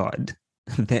word of God,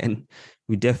 then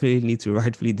we definitely need to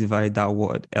rightfully divide that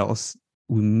word. Else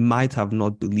we might have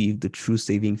not believed the true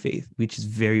saving faith, which is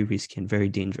very risky and very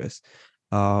dangerous.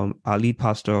 Our lead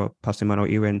pastor, Pastor Emmanuel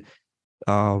Aaron,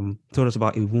 told us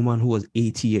about a woman who was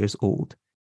 80 years old,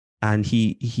 and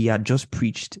he had just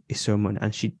preached a sermon,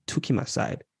 and she took him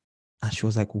aside, and she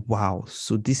was like, wow,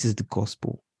 so this is the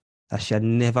gospel. That she had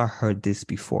never heard this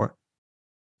before.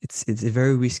 It's a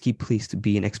very risky place to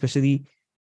be in, especially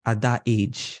at that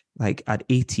age. Like at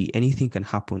 80, anything can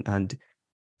happen. And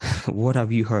what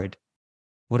have you heard?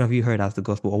 What have you heard as the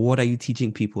gospel? Or what are you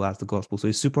teaching people as the gospel? So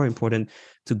it's super important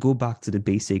to go back to the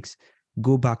basics,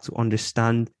 go back to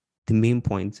understand the main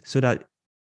point so that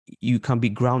you can be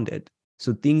grounded.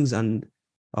 So things and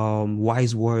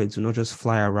wise words will not just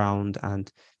fly around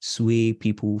and sway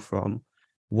people from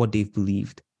what they've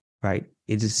believed, right?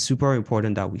 It is super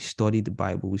important that we study the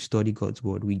Bible, we study God's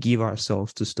word, we give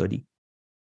ourselves to study.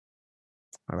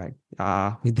 All right.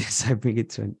 With this, I bring it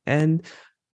to an end.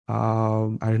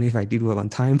 I don't know if I did well on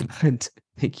time, but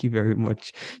thank you very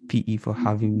much, PE, for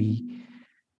having me.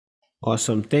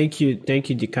 Awesome. Thank you,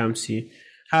 Dikamsi.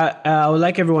 I would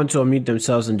like everyone to unmute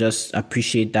themselves and just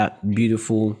appreciate that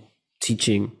beautiful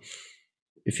teaching.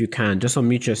 If you can, just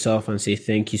unmute yourself and say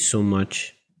thank you so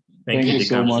much. Thank you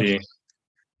so much.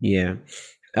 Yeah.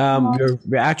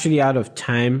 We're actually out of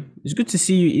time. It's good to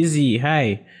see you, Izzy.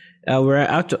 Hi. We're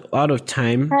out of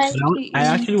time. Hi, I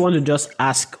actually want to just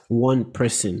ask one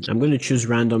person. I'm going to choose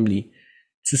randomly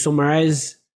to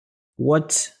summarize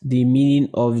what the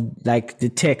meaning of like the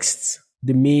text,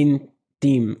 the main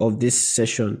theme of this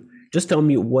session. just tell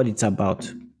me what it's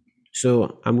about.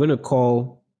 So I'm gonna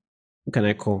call. Who can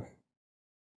I call?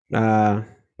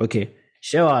 Okay.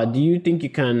 Shewa, do you think you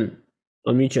can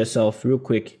unmute yourself real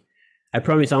quick? I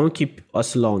promise I won't keep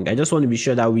us long. I just want to be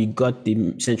sure that we got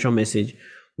the central message.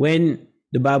 When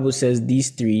the Bible says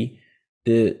these three,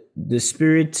 the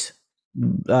spirit,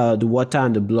 the water,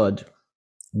 and the blood,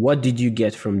 what did you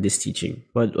get from this teaching?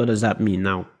 What does that mean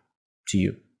now to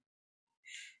you?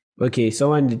 Okay,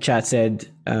 someone in the chat said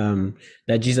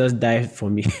that Jesus died for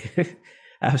me.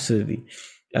 Absolutely.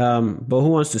 But who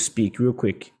wants to speak real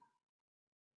quick?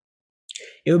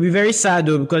 It would be very sad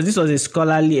though, because this was a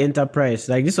scholarly enterprise.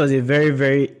 Like, this was a very,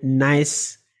 very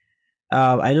nice.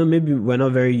 I know maybe we're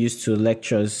not very used to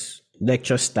lecture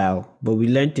style, but we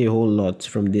learned a whole lot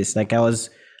from this. Like, I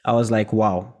was like,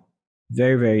 wow,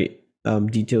 very, very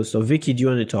detailed. So Vicky, do you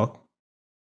want to talk?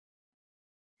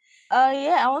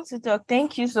 Yeah, I want to talk.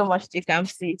 Thank you so much,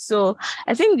 Dikamsi. So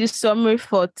I think the summary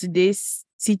for today's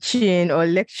teaching or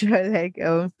lecture, like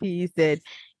P said,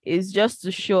 is just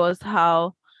to show us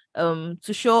how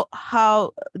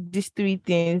these three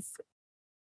things.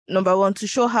 Number one, to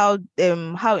show how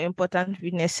important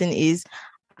witnessing is,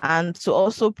 and to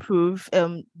also prove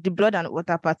the blood and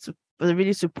water part, to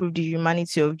really to prove the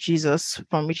humanity of Jesus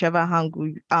from whichever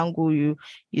angle you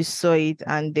saw it.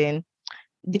 And then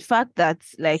the fact that,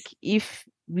 like, the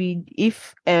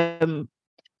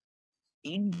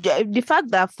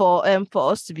fact that for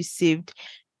us to be saved,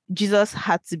 Jesus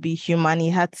had to be human, he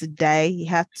had to die, he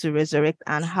had to resurrect,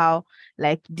 and how,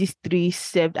 like, these three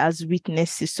served as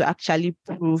witnesses to actually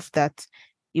prove that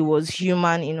he was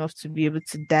human enough to be able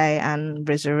to die and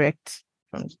resurrect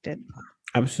from the dead.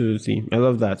 Absolutely. I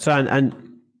love that. So, and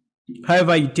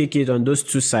however you take it on those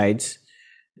two sides,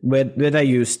 whether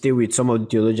you stay with some of the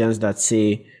theologians that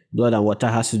say blood and water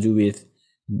has to do with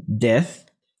death,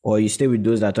 or you stay with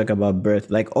those that talk about birth,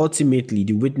 like, ultimately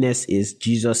the witness is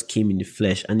Jesus came in the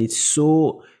flesh, and it's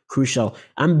so crucial.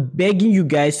 I'm begging you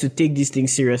guys to take these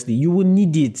things seriously. You will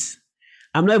need it.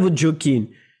 I'm not even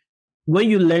joking. When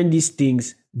you learn these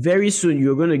things, very soon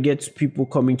you're going to get people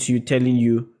coming to you telling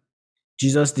you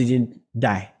Jesus didn't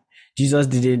die, Jesus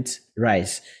didn't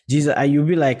rise, Jesus, and you'll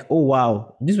be like, oh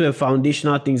wow, these were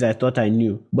foundational things I thought I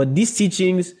knew. But these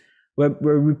teachings,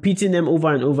 we're repeating them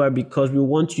over and over because we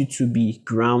want you to be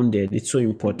grounded. It's so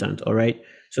important. All right.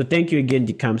 So thank you again,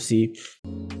 Dikamsi.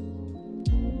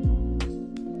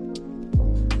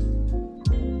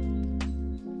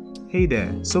 Hey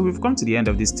there. So we've come to the end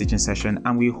of this teaching session,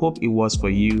 and we hope it was for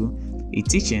you a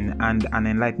teaching and an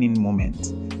enlightening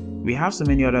moment. We have so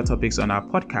many other topics on our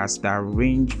podcast that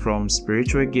range from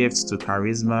spiritual gifts to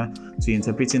charisma to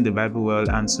interpreting the Bible well,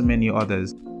 and so many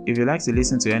others. If you'd like to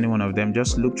listen to any one of them,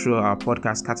 just look through our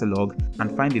podcast catalog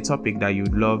and find the topic that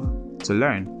you'd love to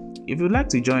learn. If you'd like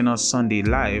to join us Sunday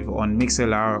live on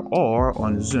MixLR or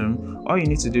on Zoom, all you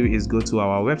need to do is go to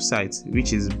our website,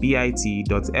 which is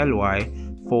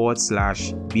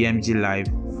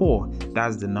bit.ly/BMGLive4.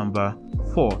 That's the number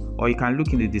 4. Or you can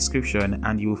look in the description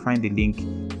and you will find the link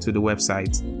to the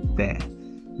website there.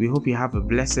 We hope you have a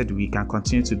blessed week and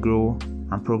continue to grow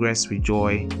and progress with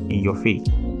joy in your faith.